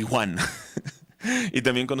amé Obi-Wan. Y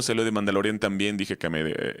también cuando salió de Mandalorian también dije que amé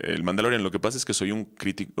el Mandalorian. Lo que pasa es que soy un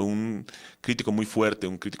crítico muy fuerte,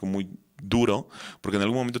 un crítico muy duro, porque en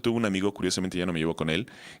algún momento tuve un amigo, curiosamente ya no me llevo con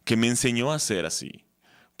él, que me enseñó a ser así.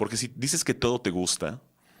 Porque si dices que todo te gusta,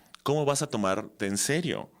 ¿cómo vas a tomarte en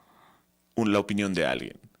serio la opinión de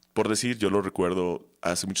alguien? Por decir, yo lo recuerdo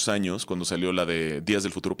hace muchos años, cuando salió la de Días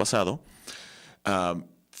del Futuro Pasado,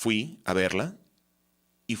 fui a verla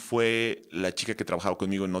y fue la chica que trabajaba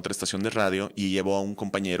conmigo en otra estación de radio y llevó a un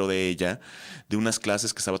compañero de ella de unas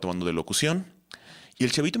clases que estaba tomando de locución. Y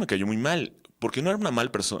el chavito me cayó muy mal, porque no era una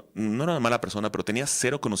mala persona, pero tenía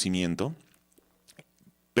cero conocimiento.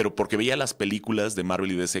 Pero porque veía las películas de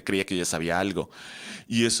Marvel y DC, creía que ya sabía algo.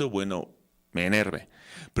 Y eso, bueno, me enerve.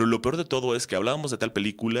 Pero lo peor de todo es que hablábamos de tal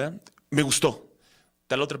película, me gustó.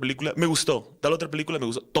 Tal otra película, me gustó. Tal otra película, me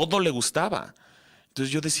gustó. Todo le gustaba.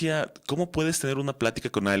 Entonces yo decía, ¿cómo puedes tener una plática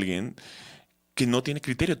con alguien que no tiene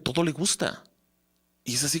criterio? Todo le gusta.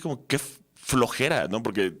 Y es así como, qué flojera, ¿no?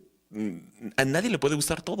 Porque a nadie le puede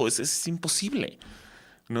gustar todo. Es imposible,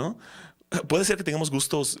 ¿no? Puede ser que tengamos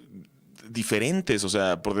gustos diferentes, o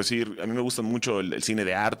sea, por decir, a mí me gusta mucho el cine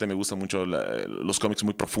de arte, me gustan mucho los cómics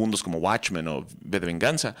muy profundos como Watchmen o V de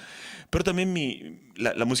Venganza, pero también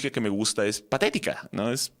la música que me gusta es patética,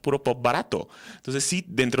 ¿no? Es puro pop barato. Entonces sí,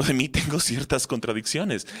 dentro de mí tengo ciertas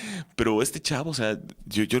contradicciones, pero este chavo, o sea,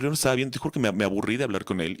 yo lo estaba viendo, te juro que me aburrí de hablar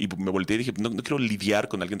con él y me volteé y dije, no quiero lidiar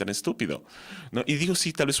con alguien tan estúpido, ¿no? Y digo,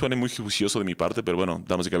 sí, tal vez suene muy juicioso de mi parte, pero bueno,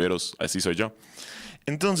 damas y caballeros, así soy yo.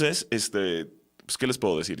 Entonces, pues, ¿qué les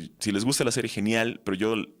puedo decir? Si les gusta la serie, genial, pero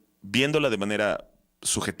yo viéndola de manera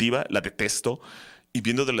subjetiva, la detesto, y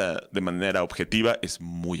viéndola de manera objetiva, es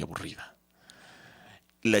muy aburrida.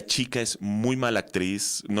 La chica es muy mala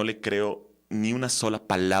actriz, no le creo ni una sola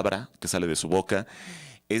palabra que sale de su boca,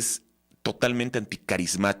 es totalmente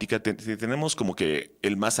anticarismática. Tenemos como que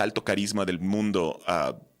el más alto carisma del mundo,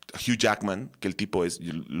 Hugh Jackman, que el tipo es,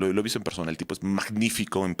 lo he visto en persona, el tipo es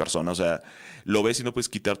magnífico en persona, o sea, lo ves y no puedes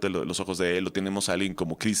quitarte los ojos de él. Lo tenemos a alguien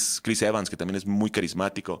como Chris Evans, que también es muy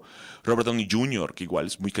carismático, Robert Downey Jr., que igual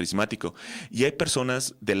es muy carismático, y hay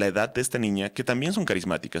personas de la edad de esta niña que también son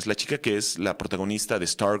carismáticas. La chica que es la protagonista de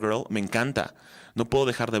Stargirl, me encanta, no puedo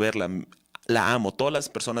dejar de verla. La amo. Todas las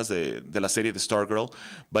personas de la serie de Stargirl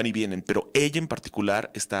van y vienen, pero ella en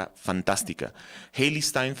particular está fantástica. Hailee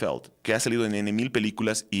Steinfeld, que ha salido en N,000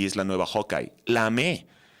 películas y es la nueva Hawkeye. La amé.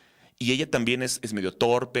 Y ella también es medio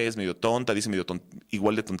torpe, es medio tonta, dice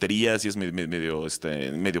igual de tonterías y es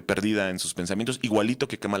medio perdida en sus pensamientos, igualito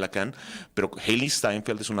que Kamala Khan. Pero Hailee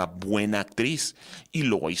Steinfeld es una buena actriz y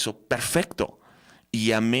lo hizo perfecto.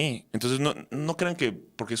 Y amé. Entonces no crean que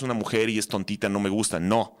porque es una mujer y es tontita no me gusta.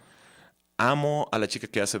 No. Amo a la chica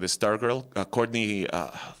que hace de Stargirl, a Courtney,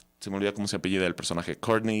 se me olvida cómo se apellida el personaje,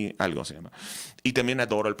 Courtney, algo se llama. Y también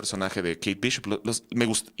adoro el personaje de Kate Bishop. Me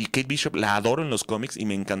gusta, y Kate Bishop la adoro en los cómics y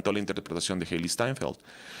me encantó la interpretación de Hailee Steinfeld.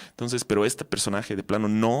 Entonces, pero este personaje de plano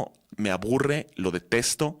no me aburre, lo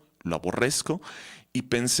detesto, lo aborrezco. Y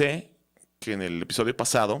pensé que en el episodio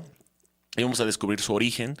pasado íbamos a descubrir su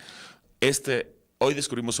origen. Hoy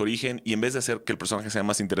descubrimos su origen y en vez de hacer que el personaje sea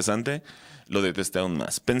más interesante, lo detesté aún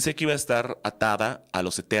más. Pensé que iba a estar atada a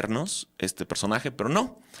los Eternos, este personaje, pero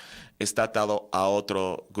no. está atado a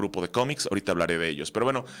otro grupo de cómics. Ahorita hablaré de ellos. Pero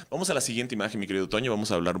bueno, vamos a la siguiente imagen, mi querido Toño.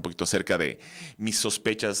 Vamos a hablar un poquito acerca de mis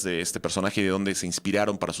sospechas de este personaje y de dónde se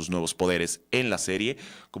inspiraron para sus nuevos poderes en la serie.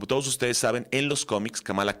 Como todos ustedes saben, en los cómics,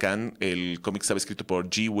 Kamala Khan, el cómic estaba escrito por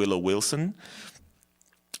G. Willow Wilson.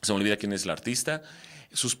 Se me olvida quién es el artista.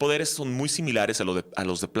 Sus poderes son muy similares a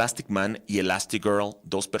los de Plastic Man y Elastigirl,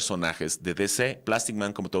 dos personajes de DC. Plastic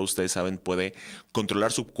Man, como todos ustedes saben, puede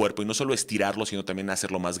controlar su cuerpo y no solo estirarlo, sino también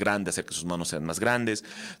hacerlo más grande, hacer que sus manos sean más grandes,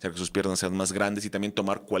 hacer que sus piernas sean más grandes y también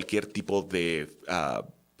tomar cualquier tipo de...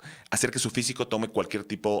 hacer que su físico tome cualquier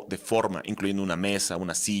tipo de forma, incluyendo una mesa,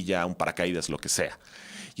 una silla, un paracaídas, lo que sea.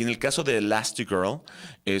 Y en el caso de Elastigirl,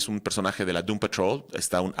 es un personaje de la Doom Patrol.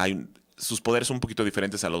 Sus poderes son un poquito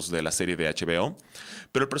diferentes a los de la serie de HBO,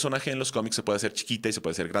 pero el personaje en los cómics se puede hacer chiquita y se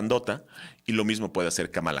puede hacer grandota, y lo mismo puede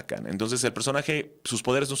hacer Kamala Khan. Entonces el personaje, sus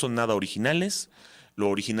poderes no son nada originales. Lo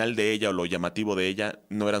original de ella o lo llamativo de ella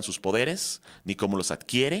no eran sus poderes, ni cómo los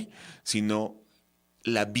adquiere, sino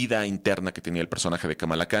la vida interna que tenía el personaje de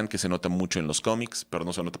Kamala Khan, que se nota mucho en los cómics, pero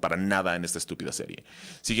no se nota para nada en esta estúpida serie.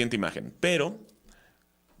 Siguiente imagen. Pero...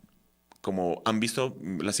 como han visto,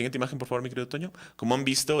 la siguiente imagen, por favor, mi querido Toño. Como han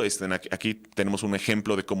visto, aquí tenemos un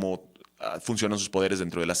ejemplo de cómo funcionan sus poderes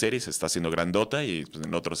dentro de la serie. Se está haciendo grandota y pues,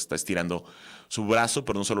 en otros está estirando su brazo,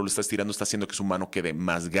 pero no solo lo está estirando, está haciendo que su mano quede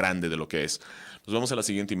más grande de lo que es. Nos vamos a la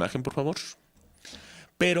siguiente imagen, por favor.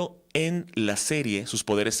 Pero en la serie sus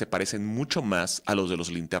poderes se parecen mucho más a los de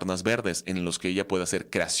los Linternas Verdes, en los que ella puede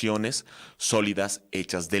hacer creaciones sólidas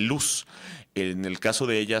hechas de luz. En el caso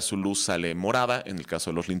de ella, su luz sale morada. En el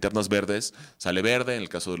caso de los Linternas Verdes, sale verde. En el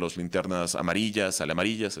caso de los Linternas Amarillas, sale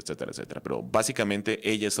amarillas, etcétera, etcétera. Pero básicamente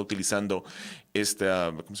ella está utilizando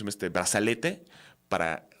 ¿cómo se llama? Este brazalete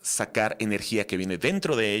para sacar energía que viene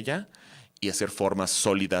dentro de ella y hacer formas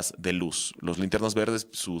sólidas de luz. Los Linternas Verdes,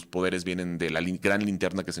 sus poderes vienen de la gran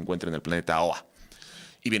linterna que se encuentra en el planeta Oa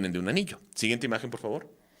y vienen de un anillo. Siguiente imagen, por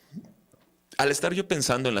favor. Al estar yo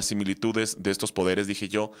pensando en las similitudes de estos poderes, dije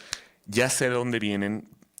yo, ya sé de dónde vienen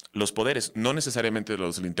los poderes, no necesariamente de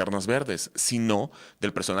los Linternas Verdes, sino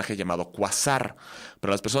del personaje llamado Quasar.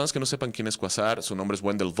 Para las personas que no sepan quién es Quasar, su nombre es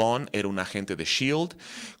Wendell Vaughn, era un agente de S.H.I.E.L.D.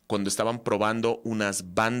 cuando estaban probando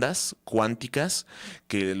unas bandas cuánticas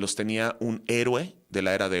que los tenía un héroe de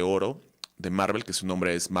la era de oro de Marvel, que su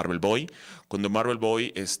nombre es Marvel Boy. Cuando Marvel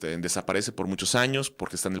Boy desaparece por muchos años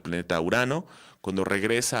porque está en el planeta Urano, cuando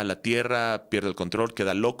regresa a la Tierra, pierde el control,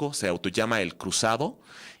 queda loco, se autollama el Cruzado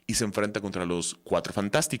y se enfrenta contra los Cuatro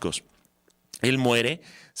Fantásticos. Él muere,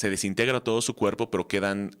 se desintegra todo su cuerpo, pero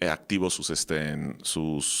quedan activos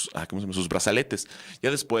sus brazaletes. Ya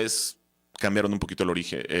después cambiaron un poquito el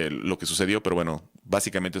origen, lo que sucedió, pero bueno,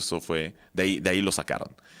 básicamente eso fue, de ahí lo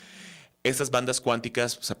sacaron. Estas bandas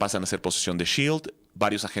cuánticas se pasan a ser posesión de S.H.I.E.L.D.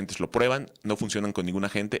 Varios agentes lo prueban, no funcionan con ningún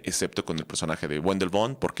agente, excepto con el personaje de Wendell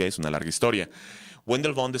Vaughn, porque es una larga historia.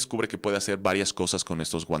 Wendell Vaughn descubre que puede hacer varias cosas con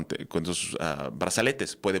estos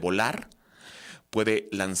brazaletes. Puede volar, puede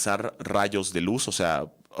lanzar rayos de luz,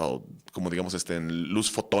 como digamos,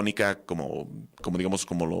 luz fotónica, como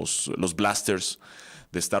los blasters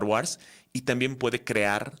de Star Wars, y también puede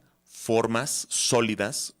crear formas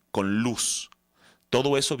sólidas con luz.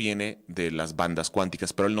 Todo eso viene de las bandas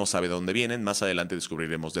cuánticas, pero él no sabe de dónde vienen. Más adelante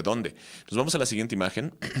descubriremos de dónde. Nos vamos a la siguiente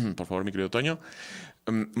imagen, por favor, mi querido Toño.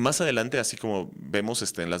 Más adelante, así como vemos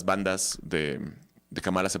en las bandas de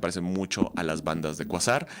Kamala se parecen mucho a las bandas de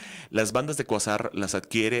Quasar. Las bandas de Quasar las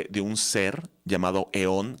adquiere de un ser llamado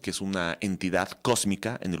Eon, que es una entidad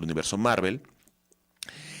cósmica en el universo Marvel,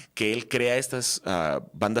 que él crea estas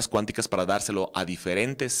bandas cuánticas para dárselo a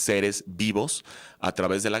diferentes seres vivos a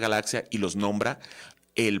través de la galaxia y los nombra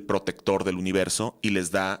el protector del universo y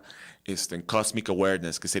les da Cosmic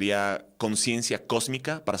Awareness, que sería conciencia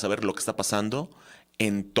cósmica para saber lo que está pasando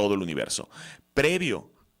en todo el universo.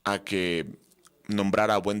 Previo a que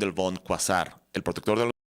nombrara a Wendell Vaughn Quasar, el protector del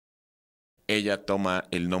universo, ella toma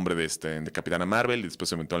el nombre de Capitana Marvel y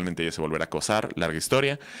después eventualmente ella se volverá a Quasar, larga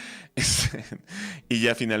historia. Y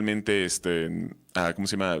ya finalmente, ¿cómo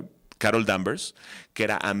se llama? Carol Danvers, que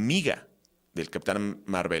era amiga del Capitán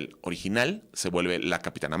Marvel original, se vuelve la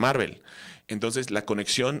Capitana Marvel. Entonces la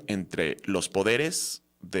conexión entre los poderes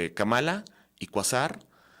de Kamala y Quasar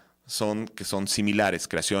son similares,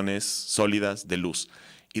 creaciones sólidas de luz.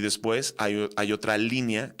 Y después hay otra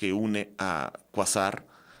línea que une a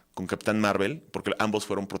Quasar con Capitán Marvel, porque ambos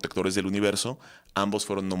fueron protectores del universo, ambos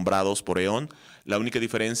fueron nombrados por Eon. La única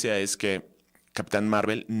diferencia es que Capitán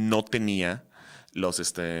Marvel no tenía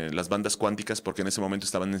las bandas cuánticas porque en ese momento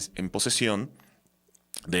estaban en posesión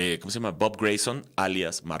de, ¿cómo se llama? Bob Grayson,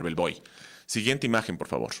 alias Marvel Boy. Siguiente imagen, por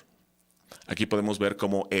favor. Aquí podemos ver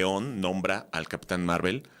cómo Eon nombra al Capitán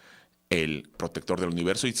Marvel el protector del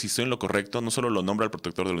universo. Y si estoy en lo correcto, no solo lo nombra el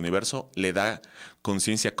protector del universo, le da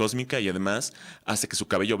conciencia cósmica y además hace que su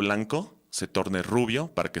cabello blanco se torne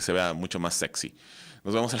rubio para que se vea mucho más sexy.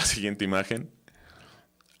 Nos vamos a la siguiente imagen.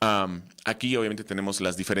 Aquí obviamente tenemos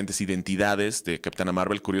las diferentes identidades de Capitana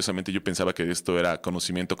Marvel. Curiosamente yo pensaba que esto era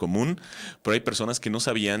conocimiento común, pero hay personas que no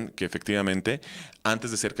sabían que efectivamente antes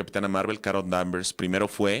de ser Capitana Marvel, Carol Danvers primero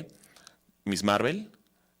fue Miss Marvel,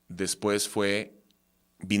 después fue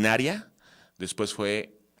Binaria, después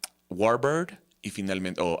fue Warbird y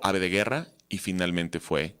finalmente, o Ave de Guerra, y finalmente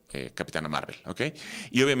fue Capitana Marvel, ¿ok?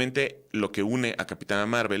 Y obviamente lo que une a Capitana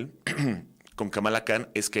Marvel con Kamala Khan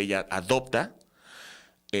es que ella adopta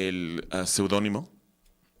el seudónimo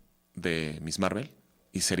de Miss Marvel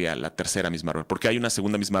y sería la tercera Miss Marvel, porque hay una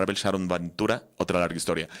segunda Miss Marvel, Sharon Ventura, otra larga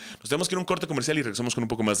historia. Nos tenemos que ir a un corte comercial y regresamos con un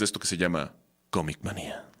poco más de esto que se llama Comic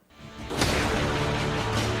Manía.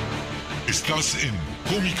 Estás en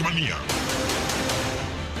Comic Manía,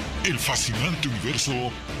 el fascinante universo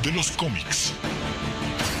de los cómics.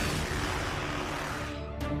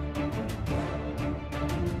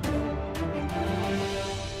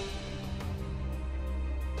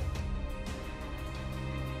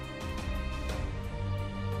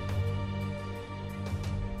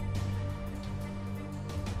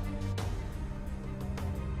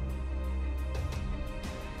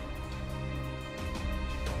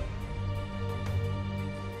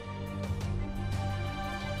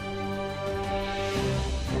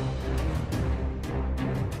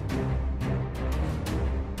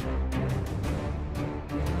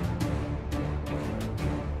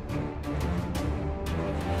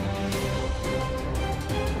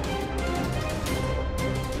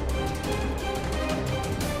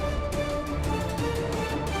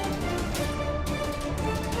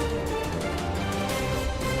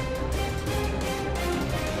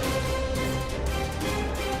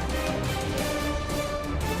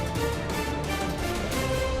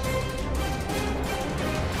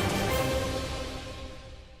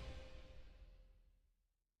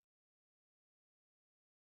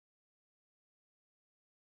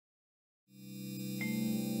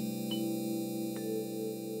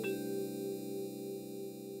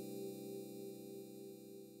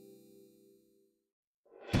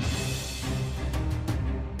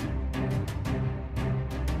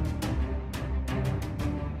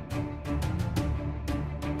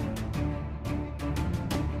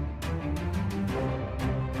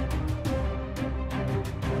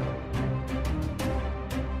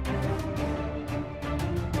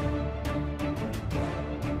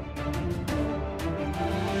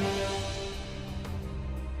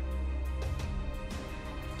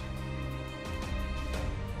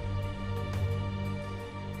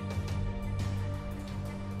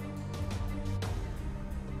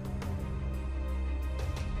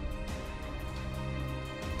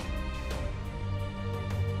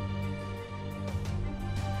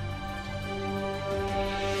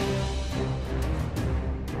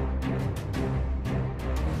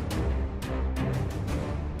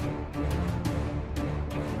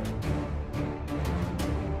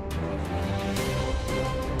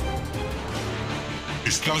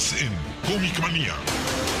 Estás en Comic Manía,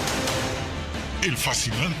 el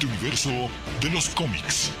fascinante universo de los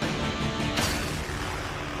cómics.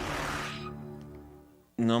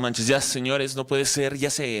 No manches, ya señores, no puede ser, ya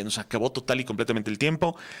se nos acabó total y completamente el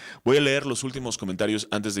tiempo. Voy a leer los últimos comentarios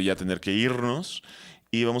antes de ya tener que irnos.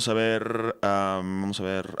 Y vamos a ver,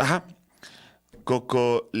 ajá,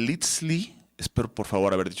 Coco Litzli, espero por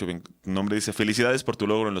favor haber dicho bien tu nombre, dice: felicidades por tu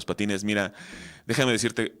logro en los patines. Mira, déjame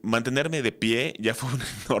decirte, mantenerme de pie ya fue un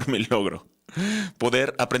enorme logro.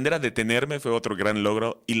 Poder aprender a detenerme fue otro gran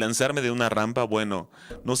logro. Y lanzarme de una rampa, bueno,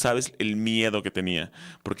 no sabes el miedo que tenía.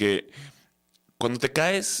 Porque cuando te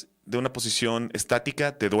caes de una posición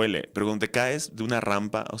estática te duele, pero cuando te caes de una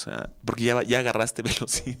rampa, o sea, porque ya agarraste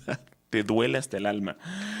velocidad, te duele hasta el alma.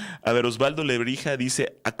 A ver, Osvaldo Lebrija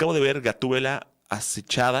dice: acabo de ver Gatúbela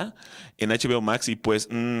acechada en HBO Max y pues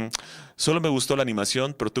solo me gustó la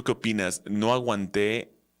animación, pero ¿tú qué opinas? No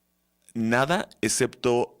aguanté nada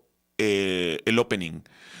excepto el opening.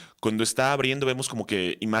 Cuando está abriendo vemos como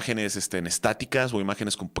que imágenes en estáticas o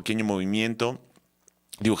imágenes con pequeño movimiento,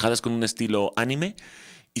 dibujadas con un estilo anime,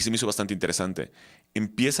 y se me hizo bastante interesante.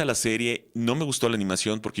 Empieza la serie, no me gustó la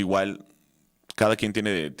animación porque igual cada quien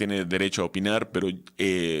tiene derecho a opinar, pero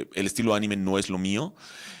el estilo anime no es lo mío.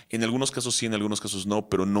 En algunos casos sí, en algunos casos no,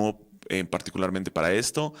 pero no particularmente para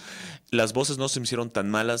esto. Las voces no se me hicieron tan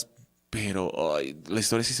malas, pero la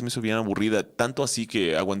historia sí se me hizo bien aburrida. Tanto así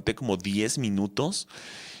que aguanté como 10 minutos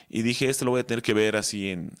y dije, esto lo voy a tener que ver así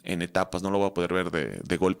en etapas, no lo voy a poder ver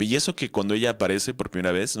de golpe. Y eso que cuando ella aparece por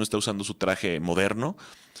primera vez, no está usando su traje moderno,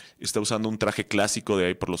 está usando un traje clásico de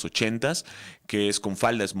ahí por los 80s, que es con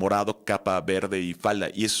falda, es morado, capa verde y falda.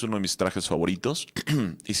 Y ese es uno de mis trajes favoritos.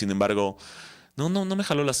 Y sin embargo, no me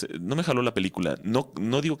jaló no me jaló la película.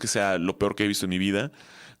 No digo que sea lo peor que he visto en mi vida.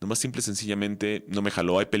 Nomás simple y sencillamente no me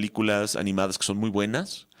jaló. Hay películas animadas que son muy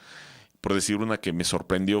buenas. Por decir una que me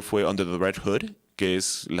sorprendió fue Under the Red Hood, que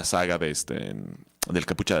es la saga de de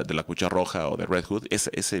la capucha roja o de Red Hood.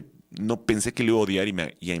 Ese no pensé que le iba a odiar y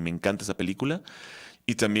me encanta esa película.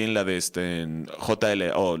 Y también la de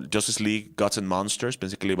Justice League, Gods and Monsters,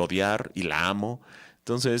 pensé que le iba a odiar y la amo.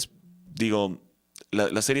 Entonces, digo,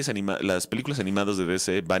 las películas animadas de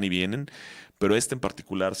DC van y vienen, pero esta en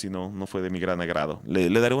particular sí no fue de mi gran agrado.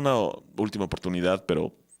 Le daré una última oportunidad,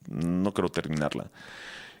 pero no creo terminarla.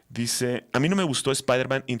 Dice, a mí no me gustó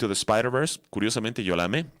Spider-Man Into the Spider-Verse. Curiosamente, yo la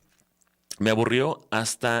amé. Me aburrió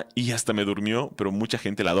hasta me durmió, pero mucha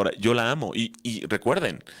gente la adora. Yo la amo. Y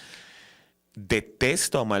recuerden,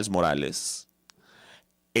 detesto a Miles Morales.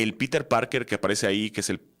 El Peter Parker que aparece ahí, que es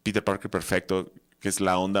el Peter Parker perfecto, que es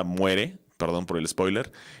la onda, muere. Perdón por el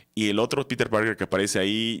spoiler. Y el otro Peter Parker que aparece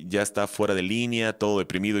ahí ya está fuera de línea, todo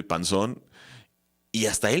deprimido y panzón. Y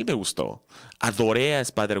hasta él me gustó. Adoré a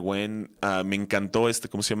Spider-Gwen. Me encantó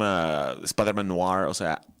 ¿cómo se llama? Spider-Man Noir. O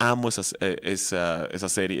sea, amo esa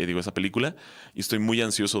serie, esa película. Y estoy muy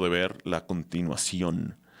ansioso de ver la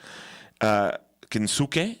continuación.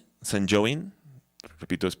 Kensuke Sanjoin.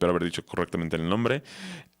 Repito, espero haber dicho correctamente el nombre.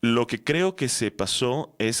 Lo que creo que se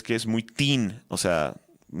pasó es que es muy teen. O sea,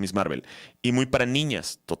 Miss Marvel. Y muy para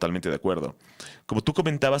niñas. Totalmente de acuerdo. Como tú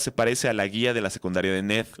comentabas, se parece a la guía de la secundaria de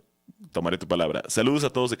Ned. Tomaré tu palabra. Saludos a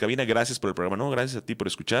todos de cabina. Gracias por el programa. No, gracias a ti por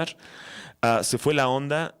escuchar. Se fue la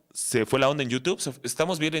onda en YouTube.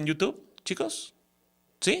 ¿Estamos bien en YouTube, chicos?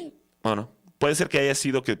 ¿Sí? Bueno, puede ser que haya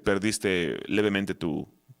sido que perdiste levemente tu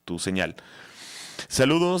señal.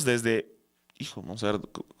 Saludos desde, vamos a ver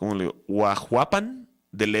cómo le digo, Huajuapan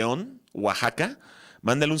de León, Oaxaca.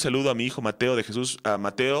 Mándale un saludo a mi hijo Mateo de Jesús.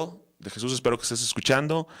 Mateo de Jesús, espero que estés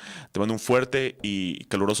escuchando. Te mando un fuerte y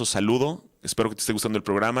caluroso saludo. Espero que te esté gustando el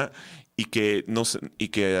programa y que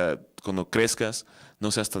cuando crezcas no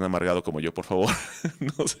seas tan amargado como yo, por favor.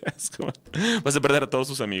 No seas como... Vas a perder a todos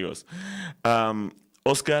tus amigos.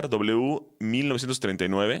 Oscar W.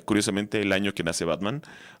 1939, curiosamente el año que nace Batman.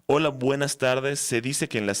 Hola, buenas tardes. Se dice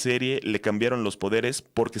que en la serie le cambiaron los poderes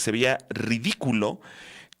porque se veía ridículo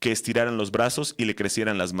que estiraran los brazos y le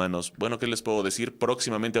crecieran las manos. Bueno, ¿qué les puedo decir?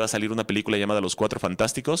 Próximamente va a salir una película llamada Los Cuatro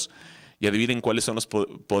Fantásticos y adivinen cuáles son los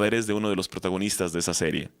poderes de uno de los protagonistas de esa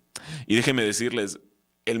serie. Y déjenme decirles,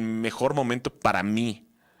 el mejor momento para mí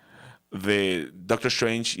de Doctor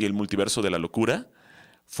Strange y el multiverso de la locura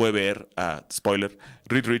fue ver a, spoiler,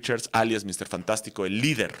 Reed Richards, alias Mr. Fantástico, el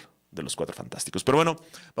líder de los Cuatro Fantásticos. Pero bueno,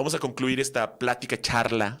 vamos a concluir esta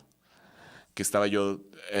charla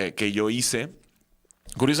que yo hice.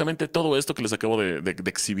 Curiosamente, todo esto que les acabo de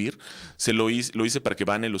exhibir, lo hice para que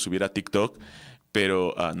Vane lo subiera a TikTok,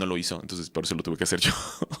 pero no lo hizo, entonces por eso lo tuve que hacer yo.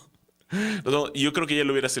 Yo creo que ya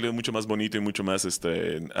lo hubiera salido mucho más bonito y mucho más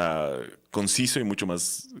conciso y mucho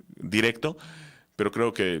más directo, pero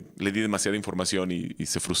creo que le di demasiada información y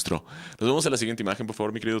se frustró. Nos vemos a la siguiente imagen, por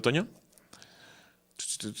favor, mi querido Toño.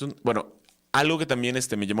 Bueno, algo que también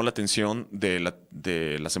me llamó la atención de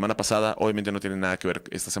la semana pasada, obviamente no tiene nada que ver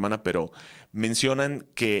esta semana, pero mencionan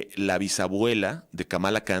que la bisabuela de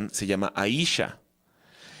Kamala Khan se llama Aisha.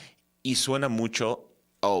 Y suena mucho,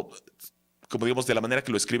 como digamos, de la manera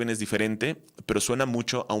que lo escriben es diferente, pero suena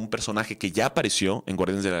mucho a un personaje que ya apareció en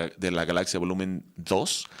Guardianes de la Galaxia Volumen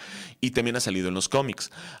 2 y también ha salido en los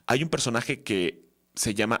cómics. Hay un personaje que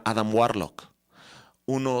se llama Adam Warlock.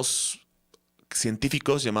 Unos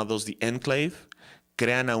científicos llamados The Enclave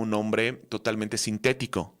crean a un hombre totalmente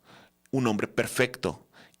sintético, un hombre perfecto,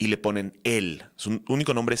 y le ponen él. Su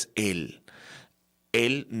único nombre es él.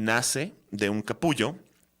 Él nace de un capullo,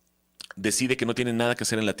 decide que no tiene nada que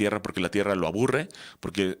hacer en la Tierra porque la Tierra lo aburre,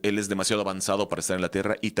 porque él es demasiado avanzado para estar en la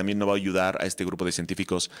Tierra y también no va a ayudar a este grupo de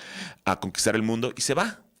científicos a conquistar el mundo y se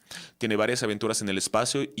va. Tiene varias aventuras en el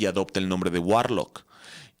espacio y adopta el nombre de Warlock.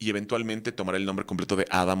 Y eventualmente tomará el nombre completo de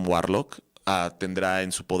Adam Warlock. Tendrá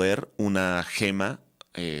en su poder una gema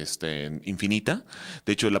infinita.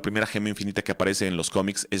 De hecho, la primera gema infinita que aparece en los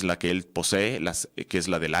cómics es la que él posee, que es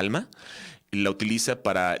la del alma. La utiliza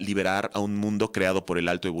para liberar a un mundo creado por el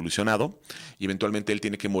alto evolucionado y eventualmente él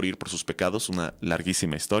tiene que morir por sus pecados, una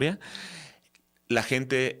larguísima historia. La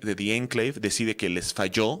gente de The Enclave decide que les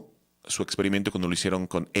falló su experimento cuando lo hicieron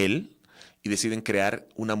con él y deciden crear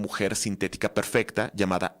una mujer sintética perfecta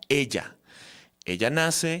llamada Ella. Ella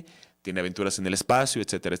nace, tiene aventuras en el espacio,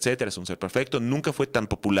 etcétera, etcétera, es un ser perfecto. Nunca fue tan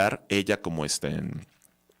popular ella como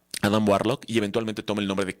Adam Warlock, y eventualmente toma el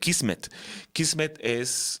nombre de Kismet. Kismet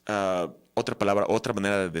es otra palabra, otra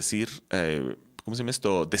manera de decir, ¿cómo se llama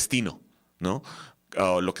esto? Destino, ¿no?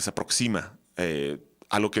 Lo que se aproxima,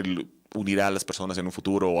 algo que unirá a las personas en un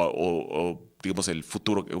futuro o digamos el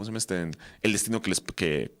futuro, ¿cómo se llama el destino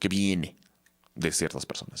que viene de ciertas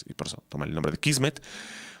personas. Y por eso toma el nombre de Kismet.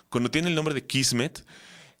 Cuando tiene el nombre de Kismet,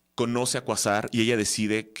 conoce a Quasar y ella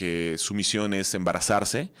decide que su misión es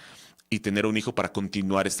embarazarse y tener un hijo para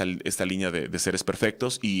continuar esta línea de seres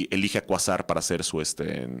perfectos, y elige a Quasar para ser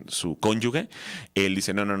su cónyuge. Él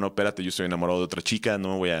dice, no, espérate, yo estoy enamorado de otra chica,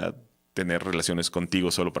 no voy a tener relaciones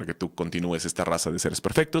contigo solo para que tú continúes esta raza de seres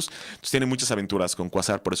perfectos. Entonces tiene muchas aventuras con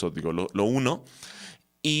Quasar, por eso digo, lo uno.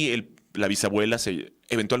 Y la bisabuela,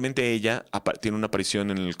 eventualmente ella tiene una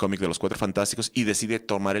aparición en el cómic de los Cuatro Fantásticos y decide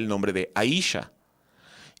tomar el nombre de Aisha.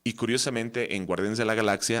 Y curiosamente, en Guardianes de la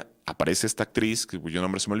Galaxia aparece esta actriz, cuyo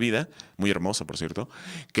nombre se me olvida, muy hermosa, por cierto,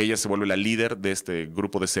 que ella se vuelve la líder de este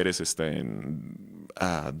grupo de seres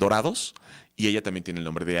dorados, y ella también tiene el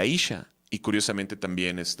nombre de Aisha. Y curiosamente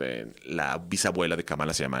también la bisabuela de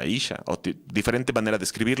Kamala se llama Aisha. Diferente manera de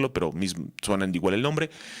escribirlo, pero suenan igual el nombre.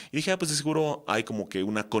 Y dije, pues de seguro hay como que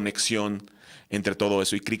una conexión entre todo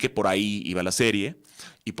eso. Y creí que por ahí iba la serie,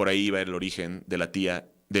 y por ahí iba el origen de la tía,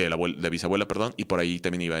 de la bisabuela, perdón, y por ahí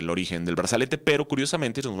también iba el origen del brazalete. Pero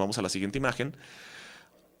curiosamente, nos vamos a la siguiente imagen,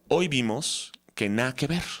 hoy vimos que nada que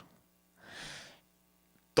ver.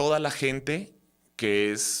 Toda la gente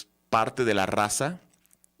que es parte de la raza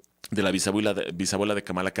de la bisabuela de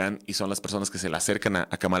Kamala Khan, y son las personas que se le acercan a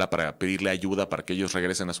Kamala para pedirle ayuda para que ellos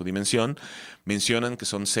regresen a su dimensión, mencionan que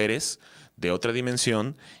son seres de otra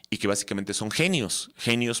dimensión y que básicamente son genios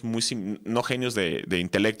no genios de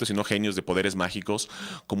intelecto, sino genios de poderes mágicos,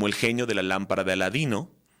 como el genio de la lámpara de Aladino,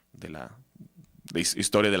 de la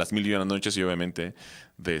historia de las Mil y Una Noches, y obviamente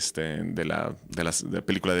de la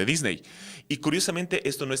película de Disney. Y curiosamente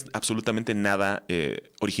esto no es absolutamente nada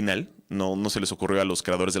original, no se les ocurrió a los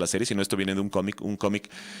creadores de la serie, sino esto viene de un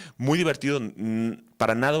cómic muy divertido,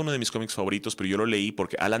 para nada uno de mis cómics favoritos, pero yo lo leí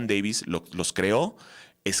porque Alan Davis los creó,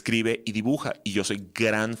 escribe y dibuja, y yo soy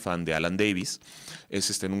gran fan de Alan Davis.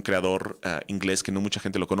 Es un creador inglés que no mucha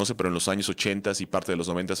gente lo conoce, pero en los años 80 y parte de los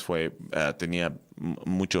 90 tenía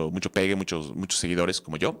mucho pegue, muchos seguidores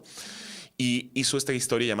como yo, y hizo esta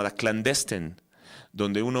historia llamada Clandestine,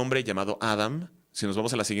 donde un hombre llamado Adam, si nos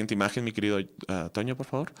vamos a la siguiente imagen, mi querido Toño, por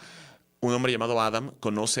favor, un hombre llamado Adam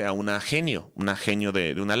conoce a una genio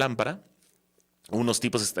de una lámpara. Unos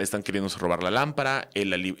tipos están queriendo robar la lámpara, él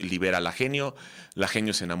libera a la genio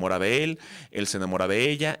se enamora de él se enamora de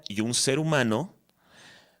ella, y un ser humano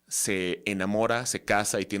se enamora, se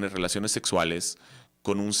casa y tiene relaciones sexuales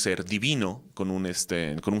con un ser divino, con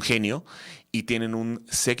un genio, y tienen un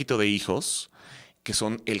séquito de hijos que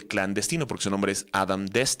son el clan Destino, porque su nombre es Adam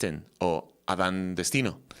Destin o Adán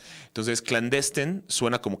Destino. Entonces, Clandestine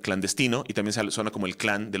suena como clandestino y también suena como el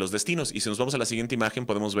clan de los destinos. Y si nos vamos a la siguiente imagen,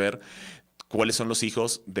 podemos ver cuáles son los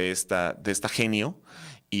hijos de esta genio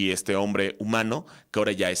y este hombre humano, que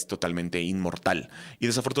ahora ya es totalmente inmortal. Y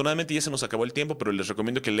desafortunadamente ya se nos acabó el tiempo, pero les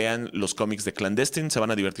recomiendo que lean los cómics de Clandestine, se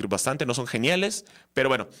van a divertir bastante, no son geniales, pero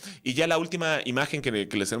bueno. Y ya la última imagen que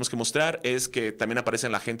les tenemos que mostrar es que también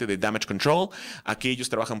aparecen la gente de Damage Control. Aquí ellos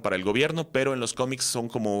trabajan para el gobierno, pero en los cómics son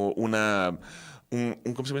como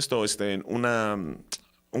 ¿cómo se llama esto?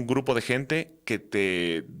 Un grupo de gente que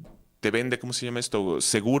te vende, ¿cómo se llama esto?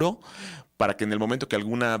 Seguro, para que en el momento que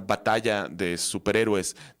alguna batalla de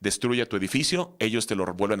superhéroes destruya tu edificio, ellos te lo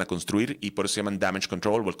vuelvan a construir, y por eso se llaman Damage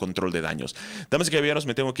Control o el control de daños. Damas y caballeros,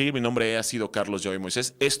 me tengo que ir. Mi nombre ha sido Carlos Joey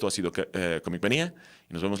Moisés. Esto ha sido Comic Manía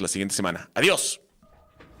y nos vemos la siguiente semana. ¡Adiós!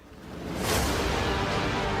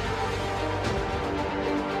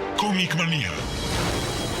 Comic Manía.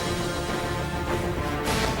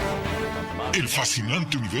 El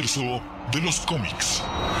fascinante universo de los cómics.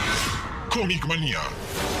 Comic Manía.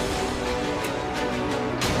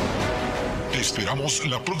 Te esperamos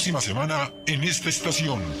la próxima semana en esta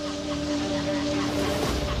estación.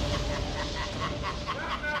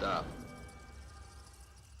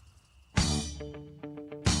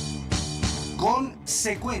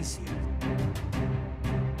 Consecuencia.